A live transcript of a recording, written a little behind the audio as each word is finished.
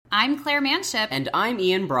I'm Claire Manship. And I'm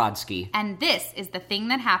Ian Brodsky. And this is The Thing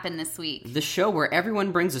That Happened This Week. The show where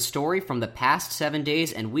everyone brings a story from the past 7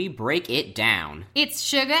 days and we break it down. It's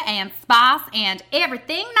sugar and spice and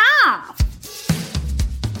everything nice.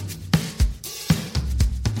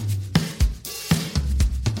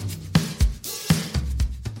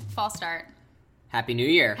 False start. Happy New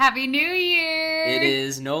Year. Happy New Year. It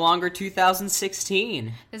is no longer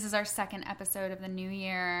 2016. This is our second episode of the new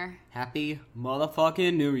year. Happy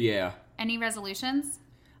motherfucking New Year. Any resolutions?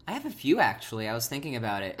 I have a few, actually. I was thinking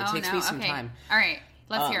about it. It takes me some time. All right.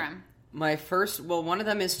 Let's hear them. My first, one of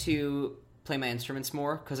them is to play my instruments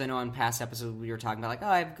more, because I know in past episodes we were talking about,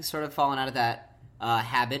 I've sort of fallen out of that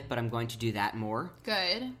habit, but I'm going to do that more.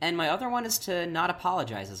 Good. And my other one is to not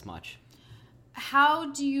apologize as much.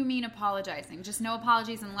 How do you mean apologizing? Just no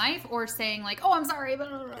apologies in life, or saying oh, I'm sorry?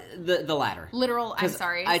 The latter. Literal, I'm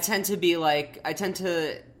sorry. I tend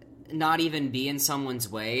to not even be in someone's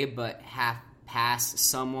way, but half pass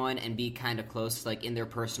someone and be kind of close, in their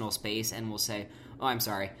personal space, and will say, oh, I'm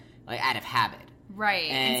sorry, out of habit. Right,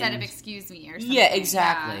 instead of excuse me or something. Yeah,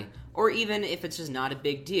 exactly. Yeah. Or even if it's just not a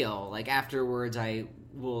big deal, afterwards I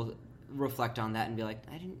will reflect on that and be like,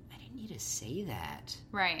 I didn't need to say that.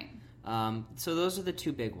 Right. So those are the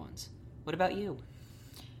two big ones. What about you?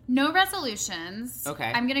 No resolutions.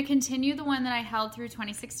 Okay. I'm going to continue the one that I held through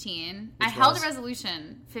 2016. I held a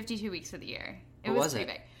resolution 52 weeks for the year. It was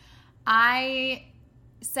pretty big. I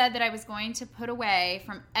said that I was going to put away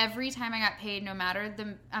from every time I got paid, no matter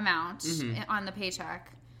the amount on the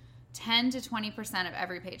paycheck, 10 to 20% of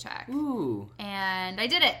every paycheck. Ooh. And I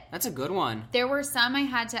did it. That's a good one. There were some I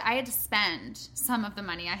had to spend some of the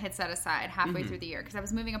money I had set aside halfway through the year because I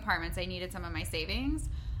was moving apartments. I needed some of my savings.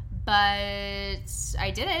 But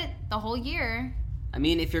I did it the whole year. I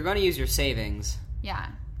mean, if you're going to use your savings, yeah,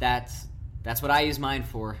 that's what I use mine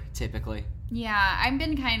for, typically. Yeah, I've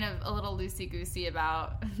been kind of a little loosey-goosey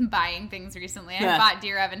about buying things recently. I bought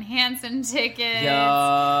Dear Evan Hansen tickets. Yo.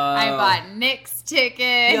 I bought Knicks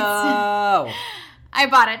tickets. Yo. I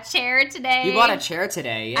bought a chair today. You bought a chair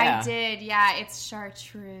today, yeah. I did, yeah. It's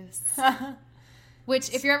chartreuse.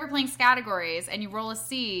 Which, if you're ever playing categories and you roll a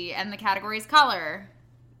C and the category's color,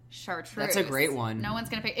 chartreuse. That's a great one. No one's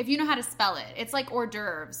going to pay. If you know how to spell it. It's like hors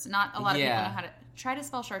d'oeuvres. Not a lot of people know how to. Try to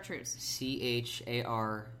spell chartreuse.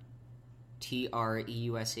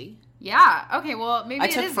 CHARTREUSE? Yeah. Okay, well, maybe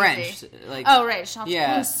it is French. Easy. Oh, right. Chartreuse.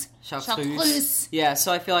 Yeah. Chartreuse. Yeah,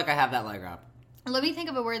 so I feel like I have that leg up. Let me think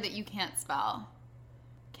of a word that you can't spell.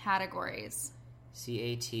 Categories.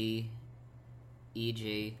 CATEG.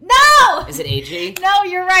 No! Is it AG? No,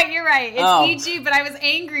 you're right. It's EG, but I was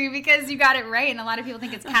angry because you got it right, and a lot of people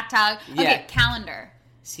think it's catalog. Okay, yeah. Calendar.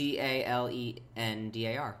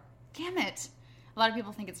 CALENDAR. Damn it. A lot of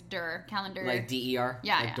people think it's DER. Calendar. Like DER?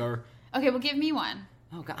 Yeah. Like DER. Okay, well, give me one.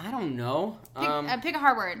 Oh, God, I don't know. Pick a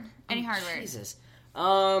hard word. Any hard word. Jesus.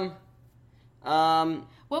 What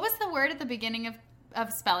was the word at the beginning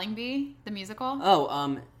of Spelling Bee, the musical?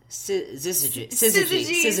 Oh, Syzygy.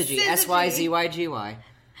 SYZYGY.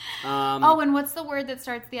 And what's the word that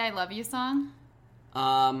starts the I Love You song?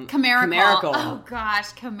 Chimerical. Oh,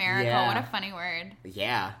 gosh, chimerical. Yeah. What a funny word.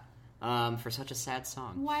 Yeah. For such a sad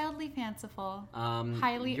song. Wildly fanciful.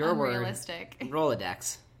 Highly your unrealistic. Word,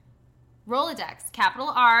 Rolodex. Capital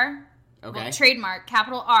R. Okay. Well, trademark.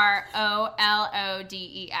 Capital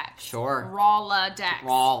ROLODEX. Sure.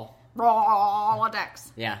 Rolodex.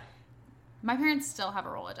 Rolodex. Yeah. My parents still have a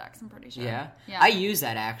Rolodex, I'm pretty sure. Yeah? I use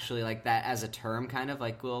that, actually, that as a term, kind of.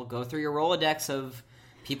 We'll go through your Rolodex of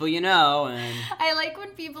people you know, and I like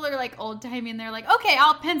when people are old-timey and they're like, okay,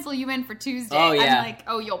 I'll pencil you in for Tuesday. Oh, yeah. I'm like,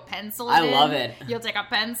 oh, you'll pencil it in? I love it. You'll take a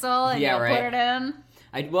pencil and you'll put it in?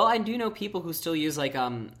 I do know people who still use,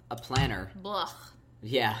 a planner. Blah.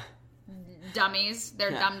 Yeah. Dummies. They're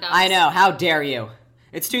dum-dums. I know. How dare you?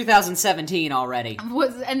 It's 2017 already.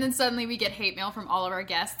 And then suddenly we get hate mail from all of our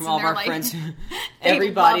guests. From all of our friends. They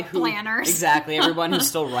Everybody love planners. Exactly. Everyone who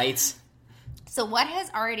still writes. So what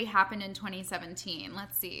has already happened in 2017?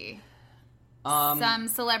 Let's see. Some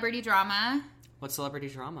celebrity drama. What celebrity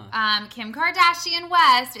drama? Kim Kardashian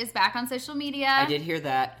West is back on social media. I did hear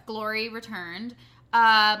that. Glory returned.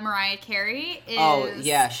 Mariah Carey is... Oh,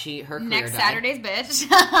 yeah, her career Next died. Saturday's bitch.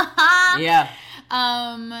 Yeah.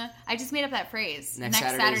 I just made up that phrase. Next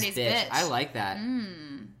Saturday's bitch. I like that.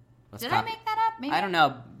 Did I make that up? Maybe. I don't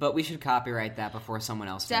know, but we should copyright that before someone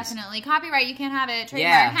else does. Definitely. Copyright, you can't have it.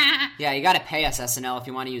 Trademark. Yeah, you gotta pay us, SNL, if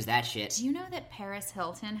you want to use that shit. Do you know that Paris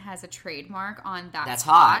Hilton has a trademark on That's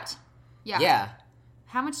Hot? Yeah. Yeah.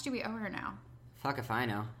 How much do we owe her now? Fuck if I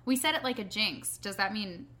know. We said it like a jinx. Does that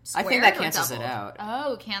mean squared I think that or cancels doubled? it out.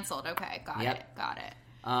 Oh, canceled. Okay, got it.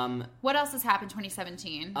 What else has happened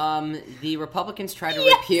 2017? The Republicans tried to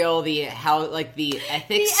repeal the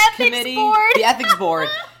ethics committee. The ethics board.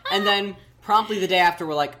 And then promptly the day after,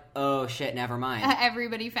 we're like, oh shit, never mind.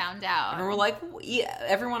 Everybody found out. And we're like,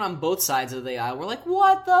 everyone on both sides of the aisle, we're like,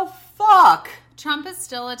 what the fuck? Trump is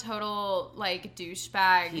still a total, like,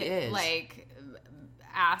 douchebag. He is. Like,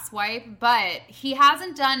 asswipe, but he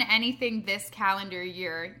hasn't done anything this calendar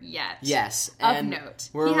year yet. Yes. Of note.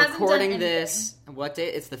 We're recording this, what day?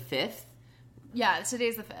 It's the 5th? Yeah,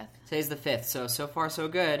 today's the 5th. Today's the 5th, so far so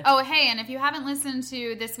good. Oh, hey, and if you haven't listened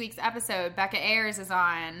to this week's episode, Becca Ayers is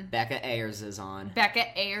on. Becca Ayers is on.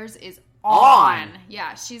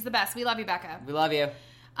 Yeah, she's the best. We love you, Becca. We love you.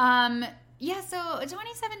 Yeah, so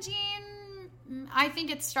 2017... I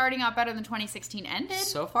think it's starting out better than 2016 ended.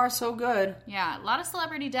 So far, so good. Yeah, a lot of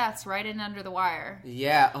celebrity deaths right in under the wire.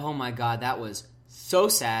 Yeah, oh my god, that was so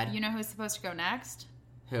sad. You know who's supposed to go next?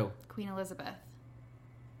 Who? Queen Elizabeth.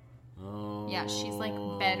 Oh. Yeah, she's like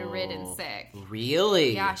bedridden sick.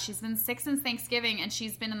 Really? Yeah, she's been sick since Thanksgiving, and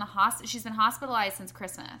she's been in the she's been hospitalized since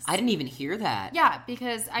Christmas. I didn't even hear that. Yeah,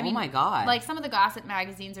 because I mean, oh my god, like some of the gossip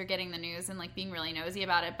magazines are getting the news and like being really nosy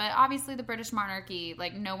about it, but obviously the British monarchy,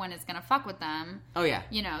 like no one is gonna fuck with them. Oh yeah,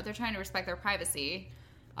 you know they're trying to respect their privacy.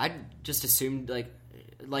 I just assumed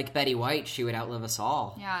like Betty White, she would outlive us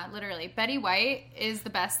all. Yeah, literally. Betty White is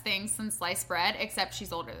the best thing since sliced bread, except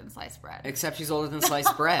she's older than sliced bread. Except she's older than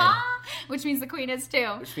sliced bread. Which means the Queen is too.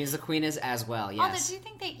 Which means the Queen is as well, yes. Although, do you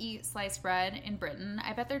think they eat sliced bread in Britain?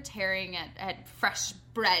 I bet they're tearing at fresh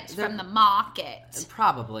bread from the market.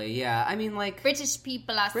 Probably, yeah. I mean, like... British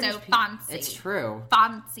people are so fancy. It's true.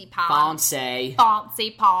 Fancy pants. Fancy.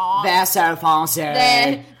 Fancy pants. They're so fancy.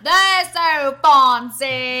 They're so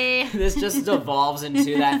fancy. This just devolves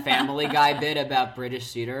into that Family Guy bit about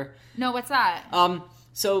British theater. No, what's that?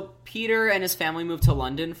 So Peter and his family moved to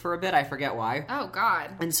London for a bit. I forget why. Oh God!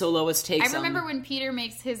 And so Lois takes. I remember when Peter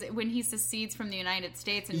when he secedes from the United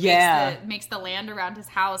States and makes the land around his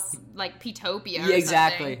house like Petopia. Or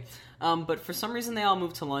exactly. But for some reason they all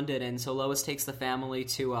moved to London, and so Lois takes the family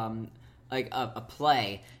to like a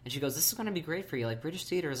play, and she goes, "This is going to be great for you. Like British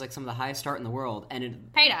theater is like some of the highest art in the world."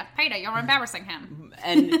 And Peter, you're embarrassing him.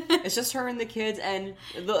 And it's just her and the kids, and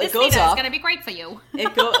it goes up. This is going to be great for you.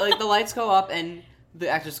 Like the lights go up, and the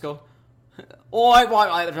actors go, and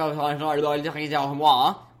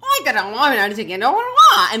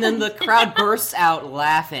then the crowd bursts out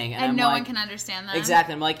laughing. And no one can understand that.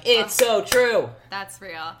 Exactly. I'm like, it's so true. That's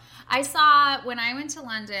real. I saw, when I went to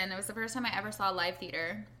London, it was the first time I ever saw live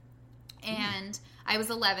theater. And I was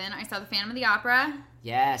 11. I saw the Phantom of the Opera.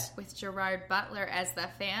 Yes. With Gerard Butler as the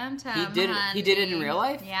Phantom. He did it in real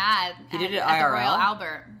life? Yeah. He did it IRL? At the Royal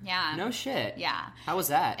Albert. Yeah. No shit. Yeah. How was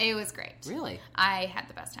that? It was great. Really? I had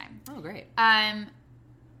the best time. Oh, great.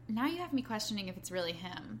 Now you have me questioning if it's really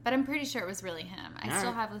him. But I'm pretty sure it was really him. I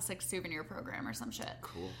still have this like souvenir program or some shit.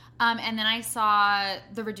 Cool. And then I saw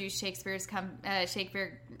the Reduced Shakespeare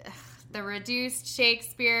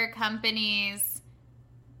Company's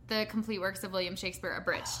The Complete Works of William Shakespeare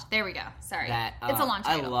Abridged. There we go. Sorry. It's a long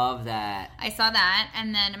title. I love that. I saw that.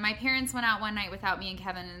 And then my parents went out one night without me and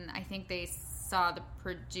Kevin, and I think they saw the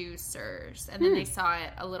producers. And then they saw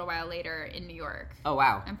it a little while later in New York. Oh,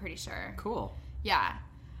 wow. I'm pretty sure. Cool. Yeah.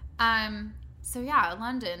 So yeah,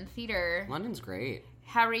 London theater. London's great.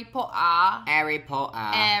 Harry Potter,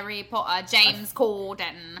 James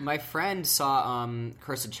Corden. My friend saw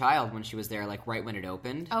Cursed Child when she was there, like right when it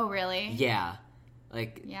opened. Oh, really? Yeah.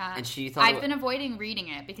 Yeah. And she thought I've been avoiding reading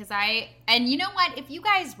it because and you know what? If you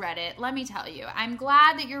guys read it, let me tell you, I'm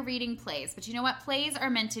glad that you're reading plays, but you know what? Plays are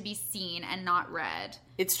meant to be seen and not read.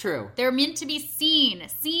 It's true. They're meant to be seen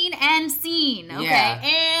and seen, okay? Yeah.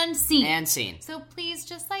 And seen. And seen. So please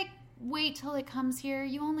just wait till it comes here.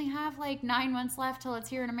 You only have 9 months left till it's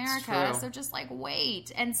here in America. So just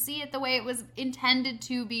wait and see it the way it was intended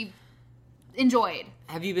to be enjoyed.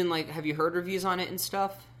 Have you heard reviews on it and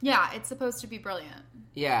stuff? Yeah, it's supposed to be brilliant.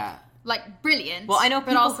 Yeah. Brilliant. Well, I know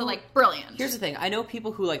people but also brilliant. Here's the thing. I know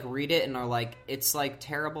people who read it and are it's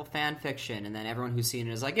terrible fan fiction, and then everyone who's seen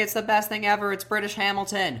it is it's the best thing ever. It's British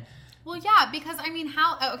Hamilton. Well, yeah, because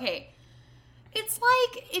it's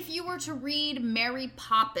like if you were to read Mary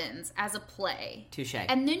Poppins as a play. Touché.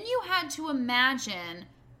 And then you had to imagine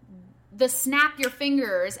the snap your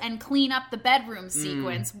fingers and clean up the bedroom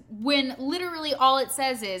sequence when literally all it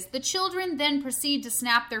says is the children then proceed to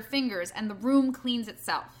snap their fingers and the room cleans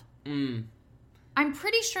itself. I'm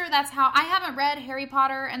pretty sure that's how... I haven't read Harry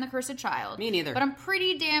Potter and the Cursed Child. Me neither. But I'm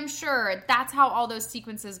pretty damn sure that's how all those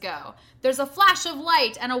sequences go. There's a flash of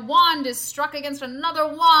light and a wand is struck against another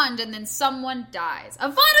wand and then someone dies.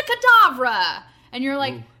 Avada Kedavra! And you're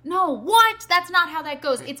like, no, what? That's not how that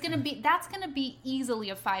goes. That's going to be easily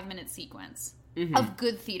a 5-minute sequence of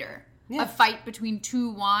good theater. Yeah. A fight between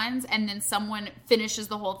two wands, and then someone finishes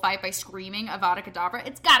the whole fight by screaming Avada Kedavra.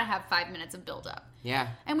 It's got to have 5 minutes of build-up. Yeah.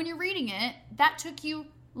 And when you're reading it, that took you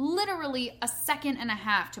literally a second and a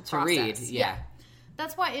half to process. To read, yeah.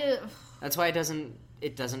 That's why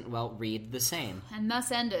it doesn't well read the same. And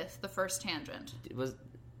thus endeth the first tangent.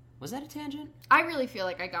 Was that a tangent? I really feel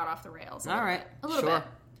like I got off the rails. All right. A little bit.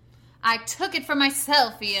 I took it for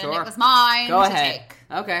myself, Ian. Sure. It was mine Go to ahead. take.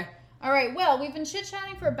 Okay. All right, well, we've been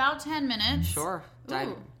chit-chatting for about 10 minutes. Sure.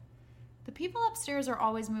 Ooh. The people upstairs are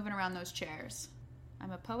always moving around those chairs. I'm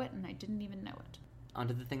a poet, and I didn't even know it.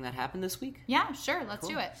 Onto the thing that happened this week? Yeah, sure. Let's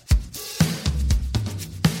do it.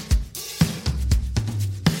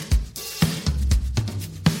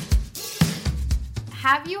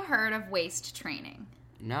 Have you heard of waist training?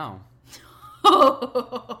 No.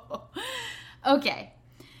 Okay.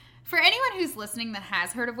 For anyone who's listening that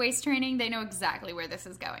has heard of waist training, they know exactly where this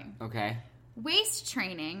is going. Okay. Waist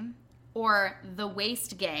training, or the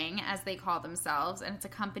Waist Gang, as they call themselves, and it's a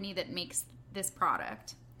company that makes this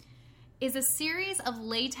product, is a series of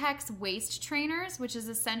latex waist trainers, which is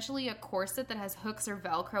essentially a corset that has hooks or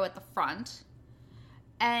Velcro at the front.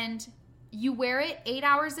 And you wear it 8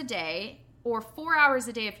 hours a day, or 4 hours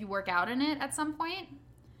a day if you work out in it at some point.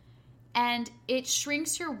 And it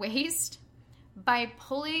shrinks your waist by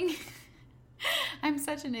pulling, I'm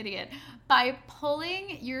such an idiot, by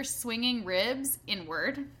pulling your swinging ribs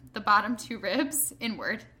inward, the bottom two ribs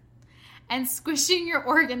inward, and squishing your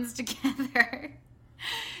organs together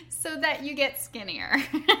so that you get skinnier.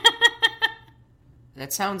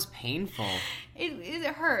 That sounds painful. It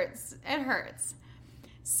hurts. It hurts.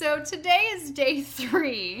 So today is day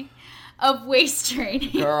 3 of waist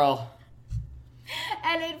training. Girl.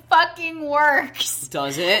 And it fucking works.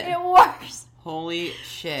 Does it? It works. Holy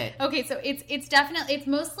shit. Okay, so it's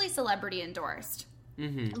mostly celebrity endorsed.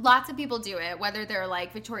 Mm-hmm. Lots of people do it, whether they're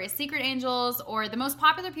like Victoria's Secret angels, or the most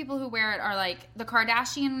popular people who wear it are like the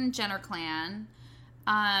Kardashian Jenner clan,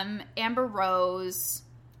 Amber Rose,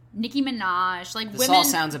 Nicki Minaj, like this all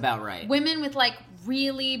sounds about right. Women with like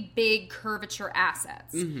really big curvature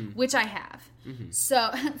assets, which I have. Mm-hmm.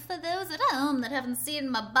 So for those at home that haven't seen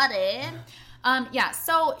my body,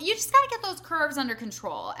 so you just got to get those curves under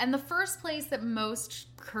control. And the first place that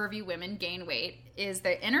most curvy women gain weight is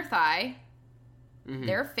their inner thigh,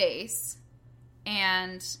 their face,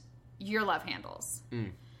 and your love handles.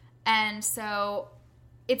 And so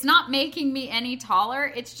it's not making me any taller.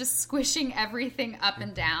 It's just squishing everything up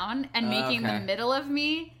and down and making the middle of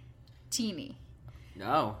me teeny.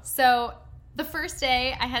 No. So the first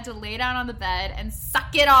day, I had to lay down on the bed and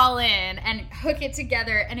suck it all in and hook it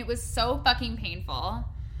together, and it was so fucking painful.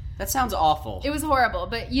 That sounds awful. It was horrible,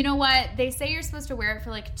 but you know what? They say you're supposed to wear it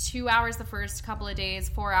for like 2 hours the first couple of days,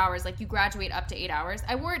 4 hours, like you graduate up to 8 hours.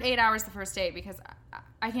 I wore it 8 hours the first day because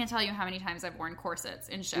I can't tell you how many times I've worn corsets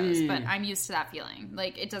in shows, but I'm used to that feeling.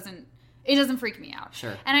 Like it doesn't freak me out.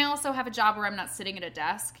 Sure. And I also have a job where I'm not sitting at a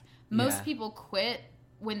desk. Most people quit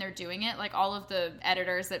when they're doing it, like all of the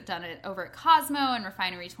editors that done it over at Cosmo and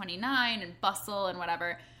Refinery 29 and Bustle and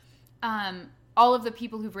whatever, all of the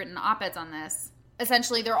people who've written op-eds on this,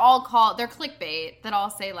 essentially they're clickbait that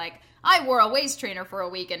all say like, I wore a waist trainer for a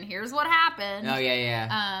week and here's what happened. Oh,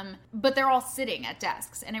 yeah. But they're all sitting at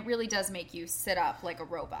desks, and it really does make you sit up like a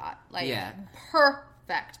robot. Like,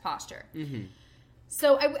 perfect posture. Mm-hmm.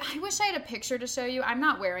 So I wish I had a picture to show you. I'm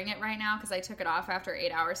not wearing it right now because I took it off after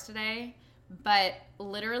 8 hours today. But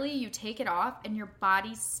literally, you take it off, and your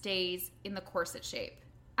body stays in the corset shape.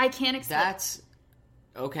 I can't explain. That's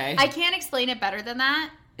okay. I can't explain it better than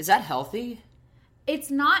that. Is that healthy?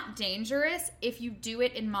 It's not dangerous if you do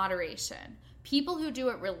it in moderation. People who do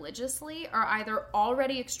it religiously are either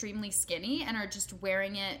already extremely skinny and are just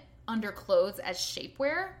wearing it under clothes as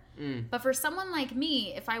shapewear. But for someone like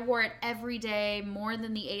me, if I wore it every day, more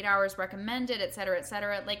than the 8 hours recommended, et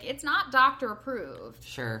cetera, like it's not doctor approved.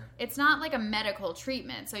 Sure. It's not like a medical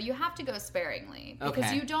treatment, so you have to go sparingly.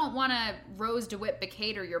 Because you don't want to Rose DeWitt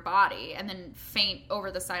Decatur your body and then faint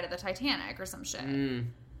over the side of the Titanic or some shit.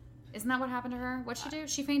 Isn't that what happened to her? What'd she do?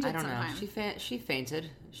 She fainted I don't sometime. know. She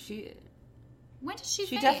fainted. When did she faint?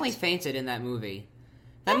 She definitely fainted in that movie.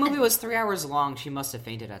 That movie was 3 hours long. She must have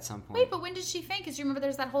fainted at some point. Wait, but when did she faint? Because you remember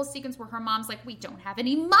there's that whole sequence where her mom's like, we don't have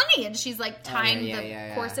any money. And she's like tying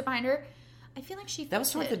the corset behind her. I feel like she fainted. That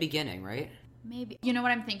was toward the beginning, right? Maybe. You know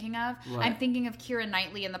what I'm thinking of? What? I'm thinking of Keira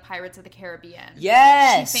Knightley in the Pirates of the Caribbean.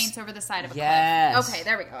 Yes! She faints over the side of a cliff. Okay,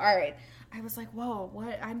 there we go. All right. I was like, whoa,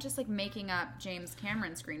 what? I'm just like making up James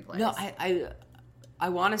Cameron screenplays. No, I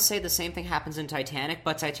want to say the same thing happens in Titanic,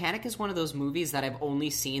 but Titanic is one of those movies that I've only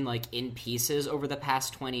seen, like, in pieces over the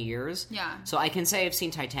past 20 years. Yeah. So I can say I've seen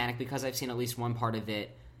Titanic because I've seen at least one part of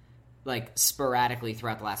it, like, sporadically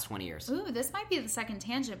throughout the last 20 years. Ooh, this might be the second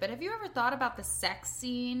tangent, but have you ever thought about the sex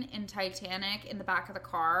scene in Titanic in the back of the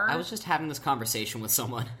car? I was just having this conversation with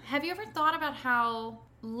someone. Have you ever thought about how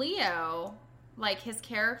Leo, like his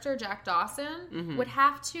character, Jack Dawson, would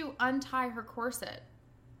have to untie her corset?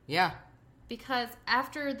 Yeah. Because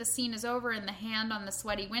after the scene is over and the hand on the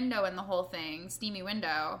sweaty window and the whole thing, steamy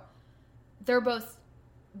window, they're both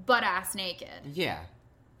butt-ass naked. Yeah.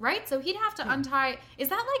 Right? So he'd have to untie... was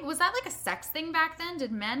that like a sex thing back then?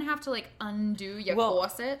 Did men have to, like, undo your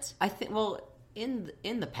corset? I think, in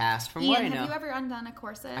the past, from Ian, what I know... have you ever undone a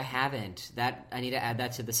corset? I haven't. I need to add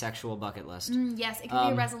that to the sexual bucket list. Yes, it could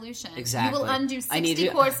be a resolution. Exactly. You will undo 60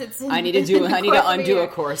 corsets. I need to undo a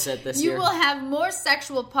corset this year. You will have more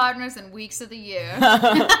sexual partners in weeks of the year.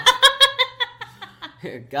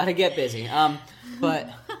 Gotta get busy. But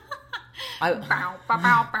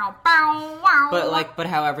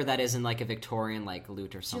however, that isn't like a Victorian like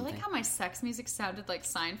lute or something. Do you like how my sex music sounded like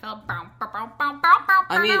Seinfeld?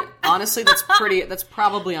 I mean, honestly, that's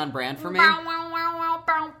probably on brand for me.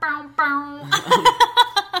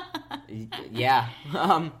 Yeah.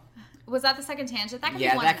 Was that the second tangent? That could be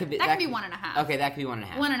one. That could be 1.5. Okay, that could be 1.5.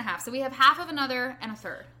 1.5. So we have half of another and a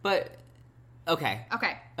third. But okay.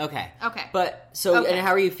 Okay. But so, and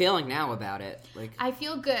how are you feeling now about it? Like, I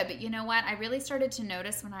feel good, but you know what? I really started to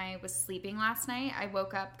notice when I was sleeping last night. I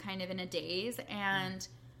woke up kind of in a daze, and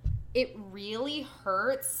it really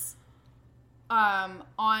hurts.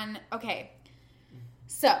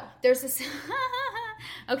 So there's this.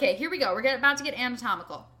 Okay, here we go. We're about to get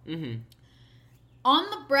anatomical. Mm-hmm. On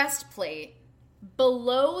the breastplate,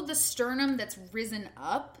 below the sternum that's risen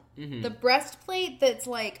up. Mm-hmm. The breastplate that's,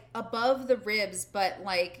 like, above the ribs, but,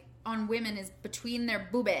 like, on women is between their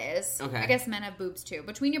boobies. Okay. I guess men have boobs, too.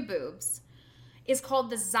 Between your boobs is called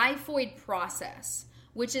the xiphoid process,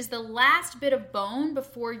 which is the last bit of bone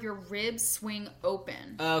before your ribs swing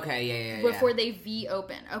open. Okay, yeah. Before they V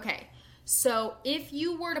open. Okay. So if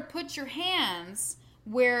you were to put your hands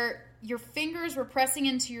where your fingers were pressing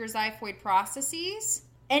into your xiphoid processes,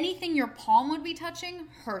 anything your palm would be touching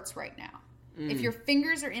hurts right now. If your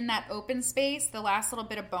fingers are in that open space, the last little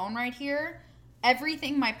bit of bone right here,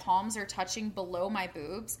 everything my palms are touching below my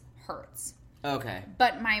boobs hurts. Okay.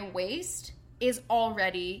 But my waist is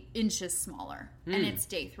already inches smaller, and it's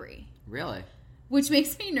day 3. Really? Which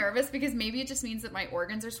makes me nervous because maybe it just means that my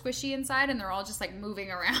organs are squishy inside and they're all just, like,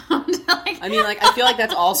 moving around. I mean, like, I feel like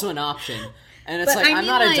that's also an option. And it's I'm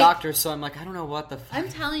not a doctor, so I'm like, I don't know what the fuck. I'm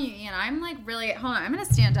telling you, Ian, I'm like really... Hold on, I'm going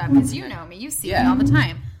to stand up because you know me. You see me all the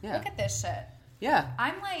time. Yeah. Look at this shit. Yeah.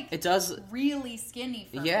 I'm like... It does... really skinny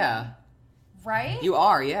for me. Right? You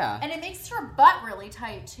are, yeah. And it makes your butt really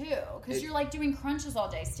tight, too. Because you're, like, doing crunches all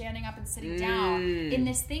day, standing up and sitting down in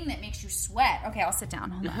this thing that makes you sweat. Okay, I'll sit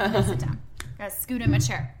down. Hold on. I'm going to sit down. Gotta scoot in my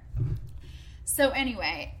chair. So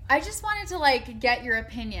anyway, I just wanted to, like, get your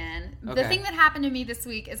opinion. Okay. The thing that happened to me this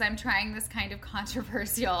week is I'm trying this kind of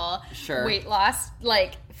controversial weight loss,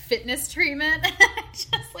 like, fitness treatment. I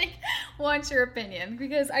just, like, want your opinion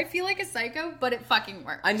because I feel like a psycho, but it fucking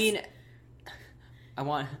works. I mean, I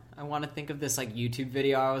want to think of this, like, YouTube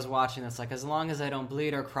video I was watching that's like, as long as I don't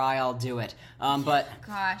bleed or cry, I'll do it. But...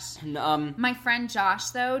 Gosh. My friend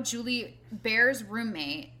Josh, though, Julie Bear's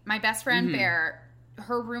roommate, my best friend Bear...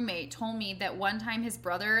 her roommate told me that one time his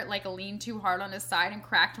brother like leaned too hard on his side and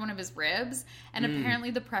cracked one of his ribs, and apparently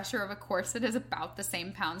the pressure of a corset is about the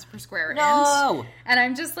same pounds per square inch. And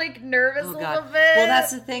I'm just like nervous a little bit. Well,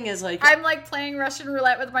 that's the thing is like I'm like playing Russian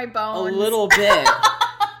roulette with my bones a little bit.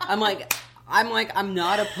 I'm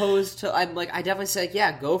not opposed to. I definitely said,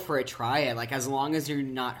 yeah, go for it, try it. Like as long as you're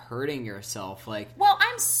not hurting yourself. Like, well,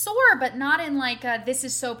 I'm sore, but not in like this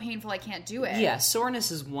is so painful I can't do it. Yeah, soreness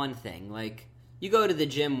is one thing. Like. You go to the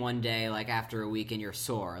gym one day, like, after a week and you're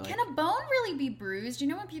sore. Like, can a bone really be bruised? You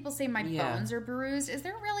know when people say my bones are bruised? Is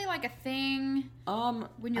there really, like, a thing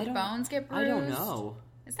when your bones get bruised? I don't know.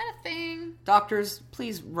 Is that a thing? Doctors,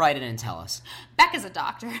 please write in and tell us. Becca's a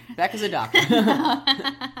doctor. Becca's a doctor.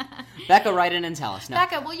 Becca, write in and tell us. No.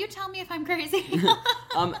 Becca, will you tell me if I'm crazy?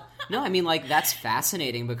 No, I mean, like, that's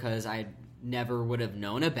fascinating because I never would have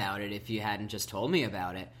known about it if you hadn't just told me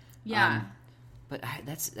about it. Yeah. But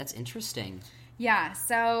that's interesting. Yeah,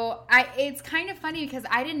 so it's kind of funny because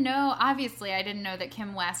I didn't know that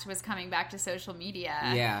Kim West was coming back to social media.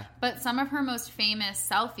 Yeah. But some of her most famous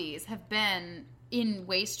selfies have been in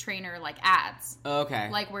waist trainer, like, ads. Okay.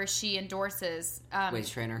 Like, where she endorses...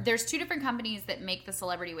 waist trainer. There's 2 different companies that make the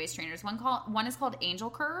celebrity waist trainers. One is called Angel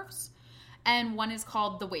Curves, and one is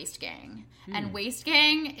called The Waist Gang. And Waist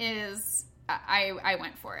Gang is, I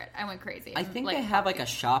went for it. I went crazy. I think they have, like, a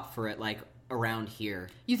shop for it, like, around here.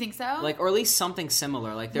 You think so? Like, or at least something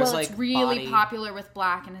similar. Like, there's, it's really popular with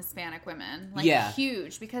Black and Hispanic women. Like,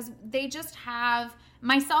 huge. Because they just have,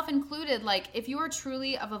 myself included, like, if you are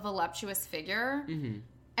truly of a voluptuous figure...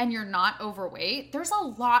 and you're not overweight, there's a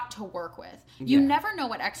lot to work with. You never know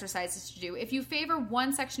what exercises to do. If you favor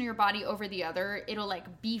one section of your body over the other, it'll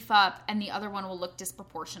like beef up and the other one will look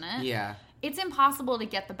disproportionate. Yeah. It's impossible to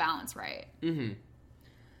get the balance right.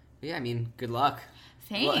 Yeah, I mean, good luck.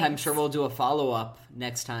 Thanks. Well, I'm sure we'll do a follow-up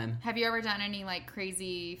next time. Have you ever done any like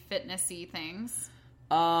crazy fitnessy things?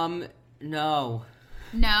 No.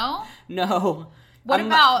 No? No. What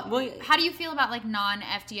about, how do you feel about, like,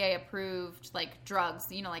 non-FDA approved, like,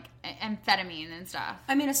 drugs, you know, like, amphetamine and stuff?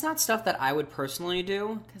 I mean, it's not stuff that I would personally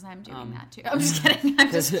do. Because I'm doing that, too. I'm just kidding.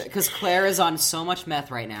 Because Claire is on so much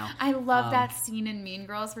meth right now. I love that scene in Mean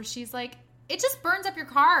Girls where she's like, it just burns up your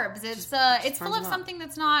carbs. It's full of something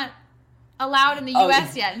that's not allowed in the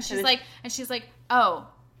U.S. yet. And she's like, oh,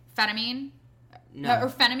 phetamine? No. Or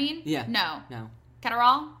phetamine? Yeah. No. No.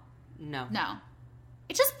 Ketterol? No. No.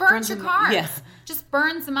 It just burns your carbs. Yeah. Just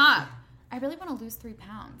burns them up. I really want to lose 3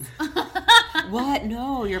 pounds. What?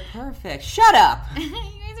 No, you're perfect. Shut up. You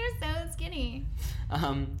guys are so skinny.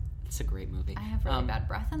 It's a great movie. I have really bad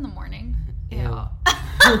breath in the morning. Ew.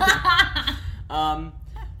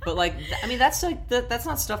 But like, I mean, that's like that's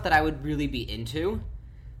not stuff that I would really be into.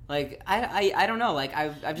 Like, I don't know. Like,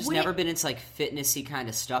 I've just never been into like fitnessy kind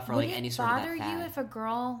of stuff or like any sort of that fad. Would it bother you if a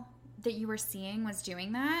girl that you were seeing was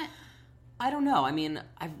doing that? I don't know. I mean,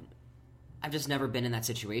 I've just never been in that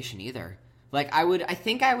situation either. Like, I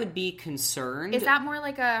think I would be concerned. Is that more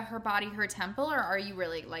like a her body, her temple, or are you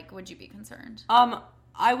really, like, would you be concerned?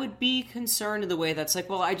 I would be concerned in the way that's like,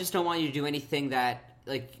 well, I just don't want you to do anything that,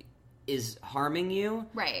 like, is harming you.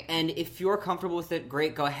 Right. And if you're comfortable with it,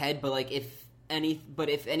 great, go ahead. But, like, if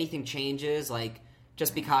anything changes, like,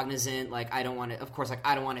 just be cognizant. Like, I don't want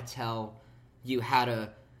to tell you how to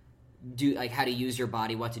use your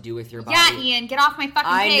body, what to do with your body. Yeah, Ian, get off my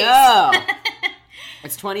fucking case. I know.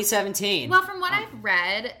 It's 2017. Well, from what I've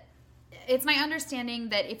read, it's my understanding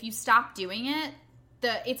that if you stop doing it,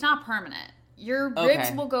 it's not permanent. Your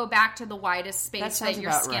ribs will go back to the widest space that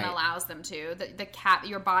your skin allows them to,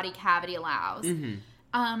 your body cavity allows.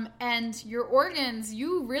 Mm-hmm. And your organs,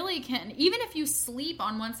 you really can, even if you sleep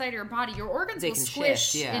on one side of your body, your organs will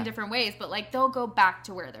squish in different ways, but like they'll go back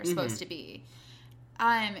to where they're supposed to be.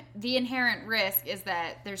 The inherent risk is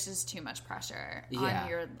that there's just too much pressure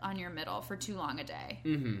on your middle for too long a day.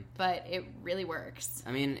 Mm-hmm. But it really works.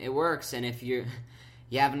 I mean, it works, and if you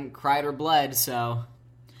haven't cried or bled,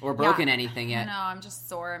 or broken anything yet. No, I'm just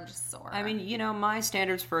sore. I mean, my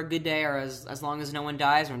standards for a good day are as long as no one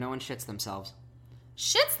dies or no one shits themselves.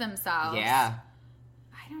 Shits themselves? Yeah.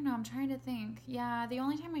 I don't know. I'm trying to think. Yeah, the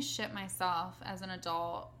only time I shit myself as an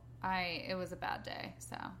adult, it was a bad day.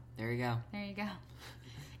 So there you go.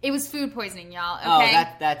 It was food poisoning, y'all. Okay. Oh,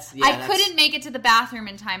 that's I couldn't make it to the bathroom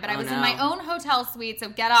in time, but I was in my own hotel suite, so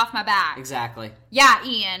get off my back. Exactly. Yeah,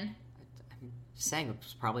 Ian. I'm just saying it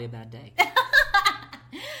was probably a bad day.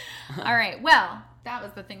 All right. Well, that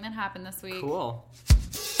was the thing that happened this week. Cool.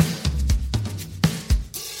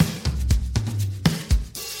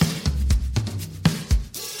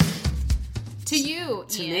 To you,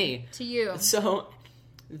 to Ian. Me. To you. So,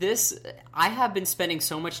 I have been spending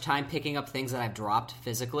so much time picking up things that I've dropped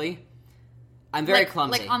physically. I'm very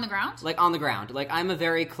clumsy. Like on the ground? Like on the ground. Like, I'm a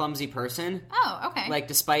very clumsy person. Oh, okay. Like,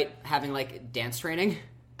 despite having, like, dance training.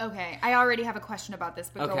 Okay. I already have a question about this,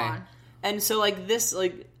 but go on. And so, like, this,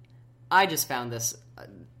 like, I just found this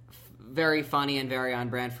very funny and very on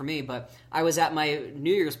brand for me, but I was at my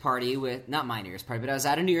New Year's party not my New Year's party, but I was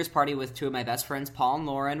at a New Year's party with two of my best friends, Paul and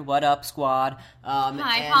Lauren. What up, squad?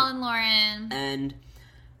 Hi, Paul and Lauren. And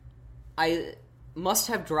I must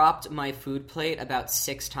have dropped my food plate about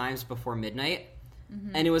 6 times before midnight,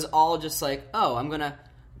 and it was all just like, oh, I'm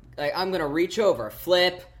gonna reach over,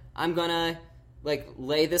 flip, I'm gonna, like,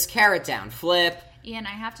 lay this carrot down, flip. Ian,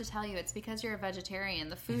 I have to tell you, it's because you're a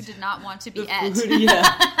vegetarian. The food did not want to be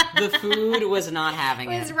The food was not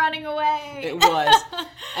having it. It was running away. It was.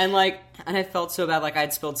 And I felt so bad, like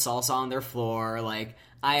I'd spilled salsa on their floor, like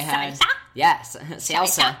I had... Salsa? Yes,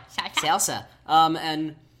 salsa.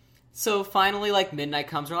 And so finally, like, midnight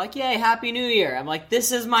comes, we're like, yay, Happy New Year. I'm like,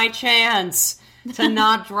 this is my chance to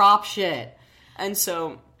not drop shit. And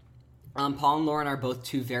so, Paul and Lauren are both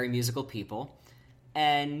two very musical people,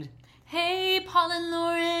 and... Hey, Paul and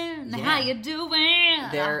Lauren, how you doing?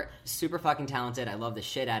 They're super fucking talented. I love the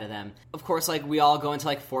shit out of them. Of course, like, we all go into,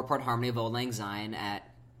 like, 4-part harmony of Auld Lang Syne at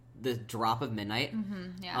the drop of midnight.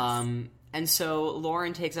 Mm-hmm, yes. And so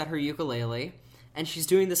Lauren takes out her ukulele, and she's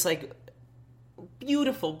doing this, like,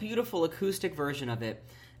 beautiful, beautiful acoustic version of it.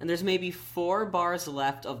 And there's maybe 4 bars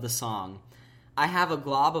left of the song. I have a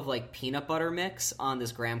glob of, like, peanut butter mix on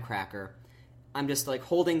this graham cracker. I'm just, like,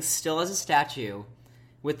 holding still as a statue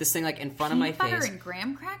with this thing, like, in front of my face. Peanut butter and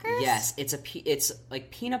graham crackers? Yes, it's like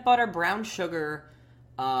peanut butter, brown sugar,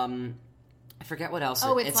 I forget what else.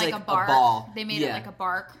 Oh, it's like a bark? A ball. They made it like a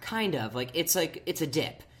bark? Kind of. It's a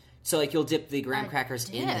dip. So, like, you'll dip the graham crackers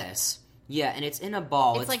in this. Yeah, and it's in a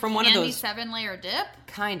ball. It's like from the one of Andy those 7-layer dip?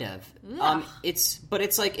 Kind of. Ugh. It's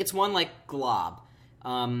one, like, glob.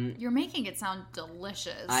 You're making it sound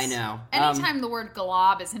delicious. I know. Anytime the word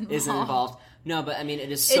glob is involved. No, but I mean,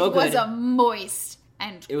 it is so good. It was a moist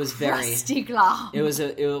and crusty glob. It was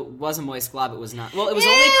a moist glob. It was not. Well, it was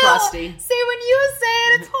only crusty. See, when you say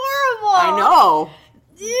it, it's horrible. I know.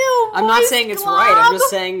 Ew, I'm not saying it's right. I'm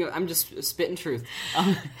just saying, I'm just spitting truth.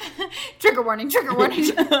 Trigger warning, trigger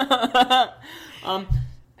warning.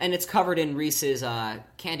 And it's covered in Reese's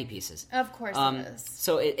candy pieces. Of course it is.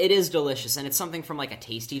 So it is delicious, and it's something from, like, a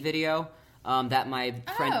Tasty video that my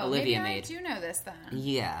friend Olivia made. I do know this then.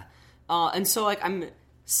 Yeah. And so, like, I'm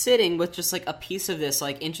sitting with just, like, a piece of this,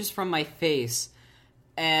 like, inches from my face,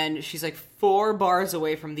 and she's, like, 4 bars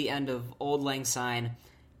away from the end of Auld Lang Syne,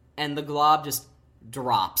 and the glob just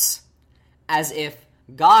drops. As if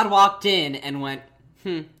God walked in and went,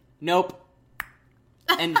 nope.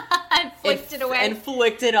 And flicked it away. And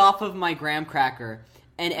flicked it off of my graham cracker.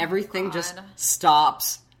 And everything just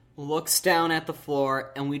stops, looks down at the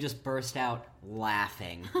floor, and we just burst out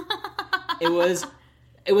laughing. It was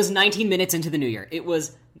 19 minutes into the new year. It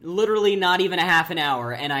was literally not even a half an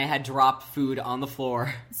hour, and I had dropped food on the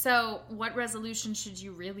floor. So, what resolution should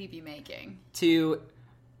you really be making? To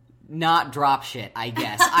not drop shit, I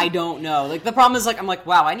guess. I don't know. Like, the problem is, like, I'm like,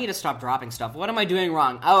 wow, I need to stop dropping stuff. What am I doing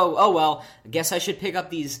wrong? Oh, well, I guess I should pick up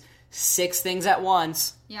these 6 things at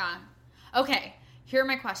once. Yeah. Okay, here are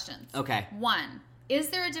my questions. Okay. 1, is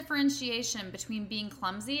there a differentiation between being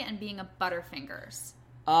clumsy and being a Butterfingers?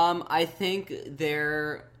 I think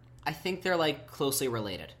they're like closely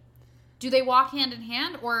related. Do they walk hand in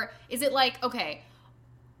hand, or is it like, okay,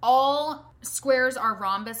 all squares are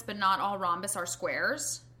rhombus, but not all rhombus are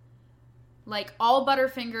squares? Like, all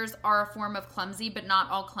Butterfingers are a form of clumsy, but not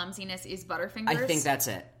all clumsiness is Butterfingers? I think that's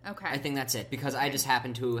it. Okay. I think that's it, because I just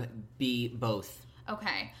happen to be both.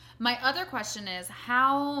 Okay. My other question is,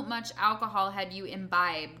 how much alcohol had you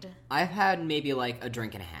imbibed? I've had maybe like a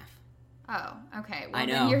drink and a half. Oh, okay. Well, I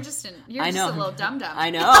know. Then you're just a little dum-dum. I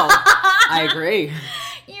know. I agree.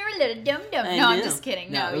 You're a little dum-dum. No, I'm just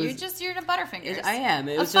kidding. No, you're a Butterfingers. I am.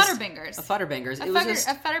 It was a Futterbingers. A Futterbingers. A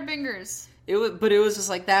Futterbingers. But it was just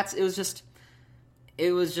like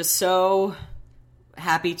it was just so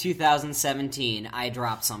happy 2017. I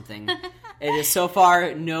dropped something. It is so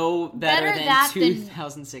far no better than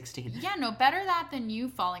 2016. Yeah, no, better that than you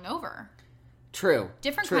falling over. True.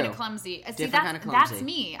 Different kind of clumsy. Kind of clumsy. That's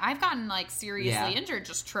me. I've gotten, like, seriously injured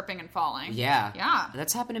just tripping and falling. Yeah. Yeah.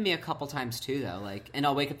 That's happened to me a couple times, too, though. Like, and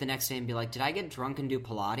I'll wake up the next day and be like, did I get drunk and do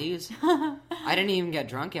Pilates? I didn't even get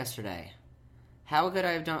drunk yesterday. How could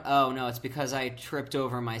I have done... Oh, no, it's because I tripped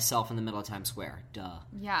over myself in the middle of Times Square. Duh.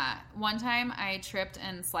 Yeah. One time I tripped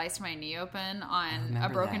and sliced my knee open on a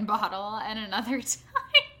broken bottle, and another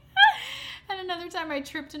time I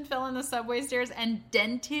tripped and fell in the subway stairs and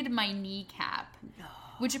dented my kneecap. No.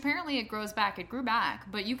 Which apparently it grows back. It grew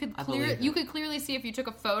back, but you could clearly see if you took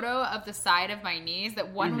a photo of the side of my knees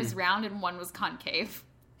that one was round and one was concave.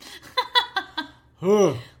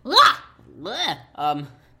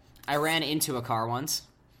 I ran into a car once.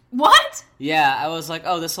 What? Yeah, I was like,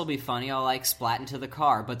 oh, this will be funny. I'll, like, splat into the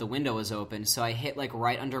car, but the window was open, so I hit, like,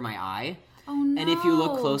 right under my eye. Oh, no. And if you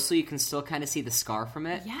look closely, you can still kind of see the scar from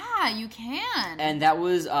it. Yeah, you can. And that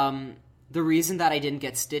was the reason that I didn't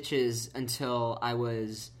get stitches until I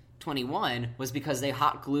was 21 was because they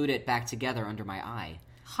hot glued it back together under my eye.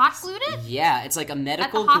 Hot glued it? Yeah, it's like a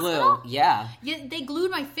medical glue. Yeah. They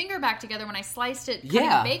glued my finger back together when I sliced it cutting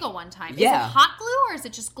a bagel one time. Yeah. Is it hot glue or is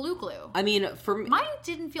it just glue? I mean, for me... Mine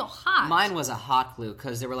didn't feel hot. Mine was a hot glue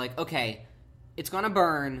because they were like, okay, it's going to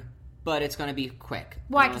burn, but it's going to be quick.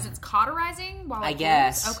 Why? Because it's cauterizing? While I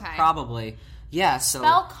guess. Okay. Probably. Yeah, so...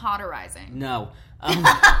 Spell cauterizing. No. I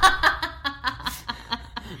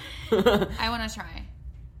want to try.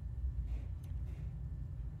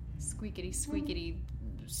 Squeakity, squeakity,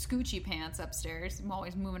 scoochy pants upstairs. I'm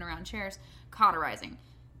always moving around chairs. Cauterizing.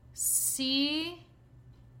 C-O-T-O.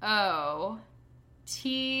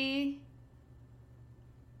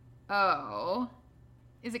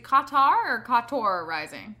 Is it Qatar or Qatar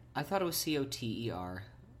rising? I thought it was C-O-T-E-R.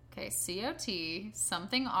 Okay, C-O-T,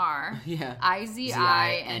 something R. Yeah.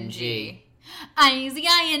 I-Z-I-N-G.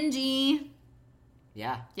 I-Z-I-N-G.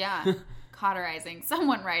 Yeah. Yeah. Cauterizing.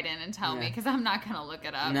 Someone write in and tell me, because I'm not going to look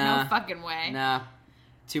it up. Nah. No fucking way. Nah.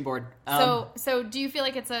 Too bored. So do you feel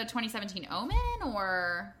like it's a 2017 omen,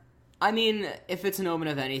 or... I mean, if it's an omen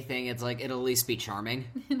of anything, it's like, it'll at least be charming.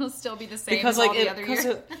 It'll still be the same as all the other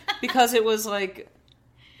years. Because it was like...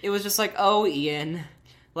 It was just like, oh, Ian...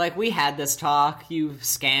 Like, we had this talk, you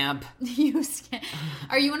scamp. You scamp.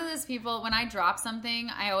 Are you one of those people, when I drop something,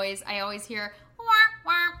 I always hear, wah,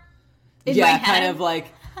 wah, in my head? Kind of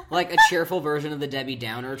like a cheerful version of the Debbie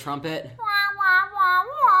Downer trumpet. Wah, wah, wah,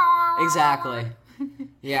 wah. Exactly.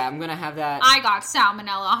 Yeah, I'm gonna have that. I got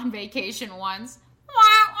salmonella on vacation once.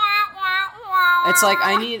 Wah, wah, wah, wah. It's like,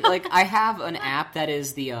 I have an app that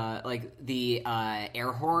is the air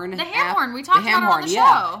horn. The ham horn. We talked about it on the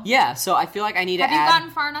show. Yeah, so I feel like I need to add... Have you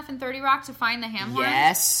gotten far enough in 30 Rock to find the ham horn?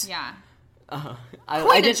 Yes. Yeah.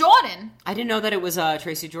 Queen Jordan. I didn't know that it was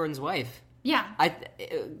Tracy Jordan's wife. Yeah. I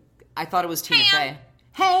thought it was Tina Fey.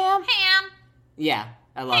 Ham. Yeah,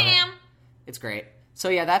 I love it. It's great. So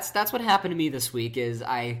yeah, that's what happened to me this week, is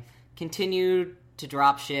I continued to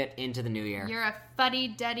drop shit into the new year. You're a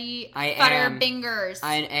fuddy-duddy I butterbingers.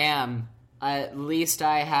 I am. At least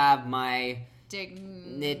I have my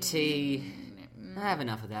dignity. I have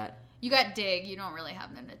enough of that. You got dig. You don't really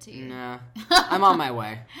have dignity. No. I'm on my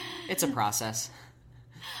way. It's a process.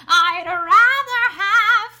 I'd rather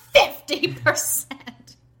have 50%.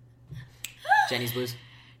 Jenny's Blues?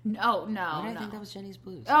 No. Why did I think that was Jenny's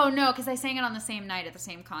Blues? Oh, no, because I sang it on the same night at the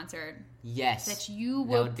same concert. Yes. That you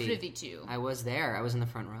were privy to. I was there. I was in the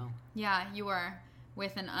front row. Yeah, you were.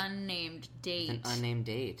 With an unnamed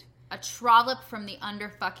date. A trollop from the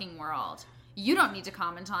under-fucking world. You don't need to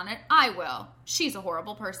comment on it. I will. She's a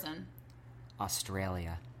horrible person.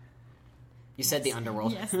 Australia. You said the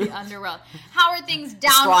underworld. Yes, the underworld. How are things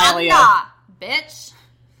down Australia. under, bitch?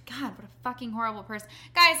 God, what a fucking horrible person.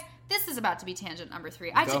 Guys, this is about to be tangent number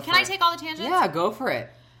 3. Can I take all the tangents? Yeah, go for it.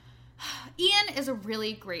 Ian is a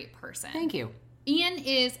really great person. Thank you. Ian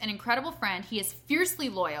is an incredible friend. He is fiercely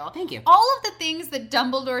loyal. Thank you. All of the things that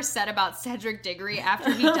Dumbledore said about Cedric Diggory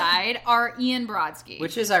after he died are Ian Brodsky.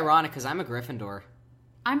 Which is ironic, because I'm a Gryffindor.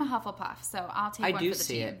 I'm a Hufflepuff, so I'll take one for the team. I do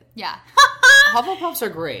see it. Yeah. Hufflepuffs are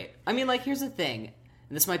great. I mean, like, here's the thing.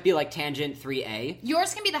 And this might be, like, tangent 3A.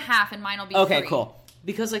 Yours can be the half, and mine will be 3. Okay, cool.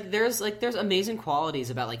 Because, there's amazing qualities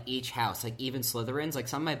about, each house. Even Slytherins.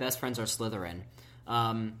 Some of my best friends are Slytherin.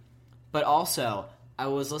 But also... I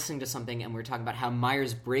was listening to something, and we were talking about how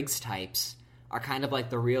Myers-Briggs types are kind of like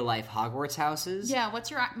the real-life Hogwarts houses. Yeah, what's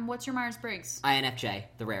your Myers-Briggs? INFJ,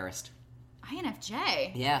 the rarest.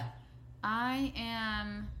 INFJ? Yeah. I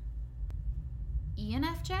am...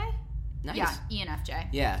 ENFJ? Nice. Yeah, ENFJ.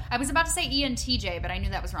 Yeah. I was about to say ENTJ, but I knew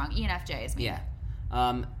that was wrong. ENFJ is me. Yeah.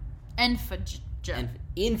 ENFJ.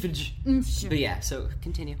 But yeah, so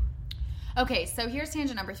continue. Okay, so here's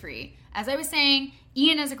tangent number 3. As I was saying,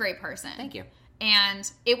 Ian is a great person. Thank you.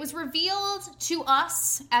 And it was revealed to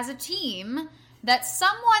us as a team that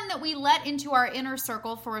someone that we let into our inner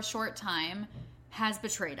circle for a short time has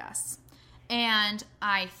betrayed us. And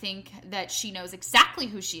I think that she knows exactly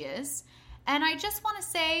who she is. And I just want to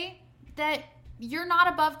say that you're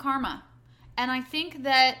not above karma. And I think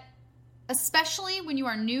that especially when you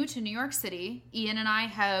are new to New York City, Ian and I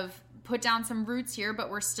have put down some roots here, but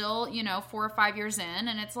we're still, 4 or 5 years in.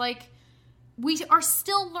 And it's like... we are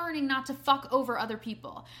still learning not to fuck over other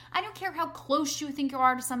people. I don't care how close you think you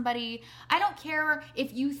are to somebody. I don't care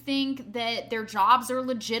if you think that their jobs are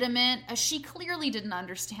legitimate. She clearly didn't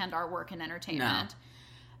understand our work in entertainment. No.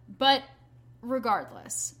 But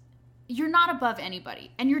regardless, you're not above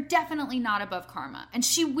anybody. And you're definitely not above karma. And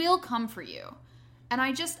she will come for you. And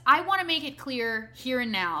I want to make it clear here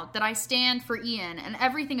and now that I stand for Ian and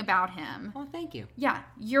everything about him. Oh, thank you. Yeah,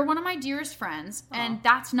 you're one of my dearest friends, and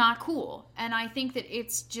that's not cool. And I think that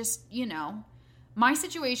it's just, my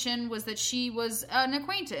situation was that she was an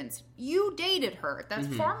acquaintance. You dated her. That's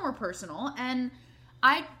far more personal. And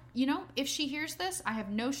if she hears this, I have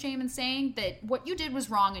no shame in saying that what you did was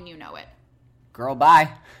wrong and you know it. Girl, bye.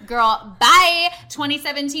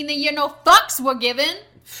 2017, the year no fucks were given.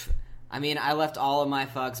 I mean, I left all of my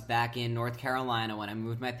fucks back in North Carolina when I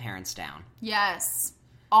moved my parents down. Yes.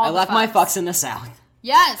 I left my fucks in the South.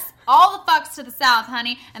 Yes. All the fucks to the South,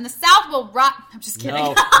 honey. And the South will rot. I'm just kidding.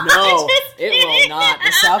 No, it will not.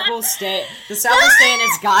 The South will stay. The South will stay in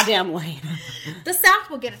its goddamn lane. The South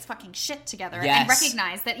will get its fucking shit together and Yes.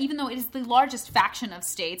 recognize that even though it is the largest faction of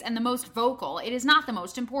states and the most vocal, it is not the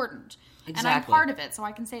most important. Exactly. And I'm part of it, so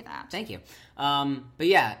I can say that. Thank you. But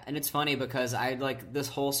yeah, and it's funny because I this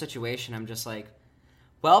whole situation, I'm just like,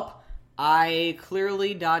 Welp, I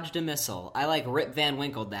clearly dodged a missile. I, like, Rip Van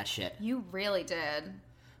Winkled that shit. You really did.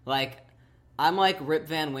 Like, I'm like Rip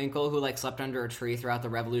Van Winkle who, like, slept under a tree throughout the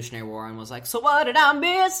Revolutionary War and was like, so what did I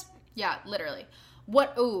miss? Yeah, literally.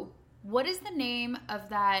 What is the name of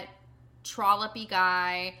that trollopy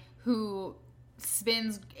guy who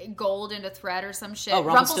spins gold into thread or some shit? Oh,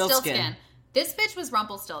 Rumpelstiltskin. This bitch was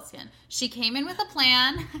Rumpelstiltskin. She came in with a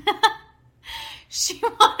plan. She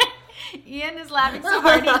wanted... Ian is laughing so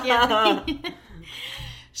hard he can't.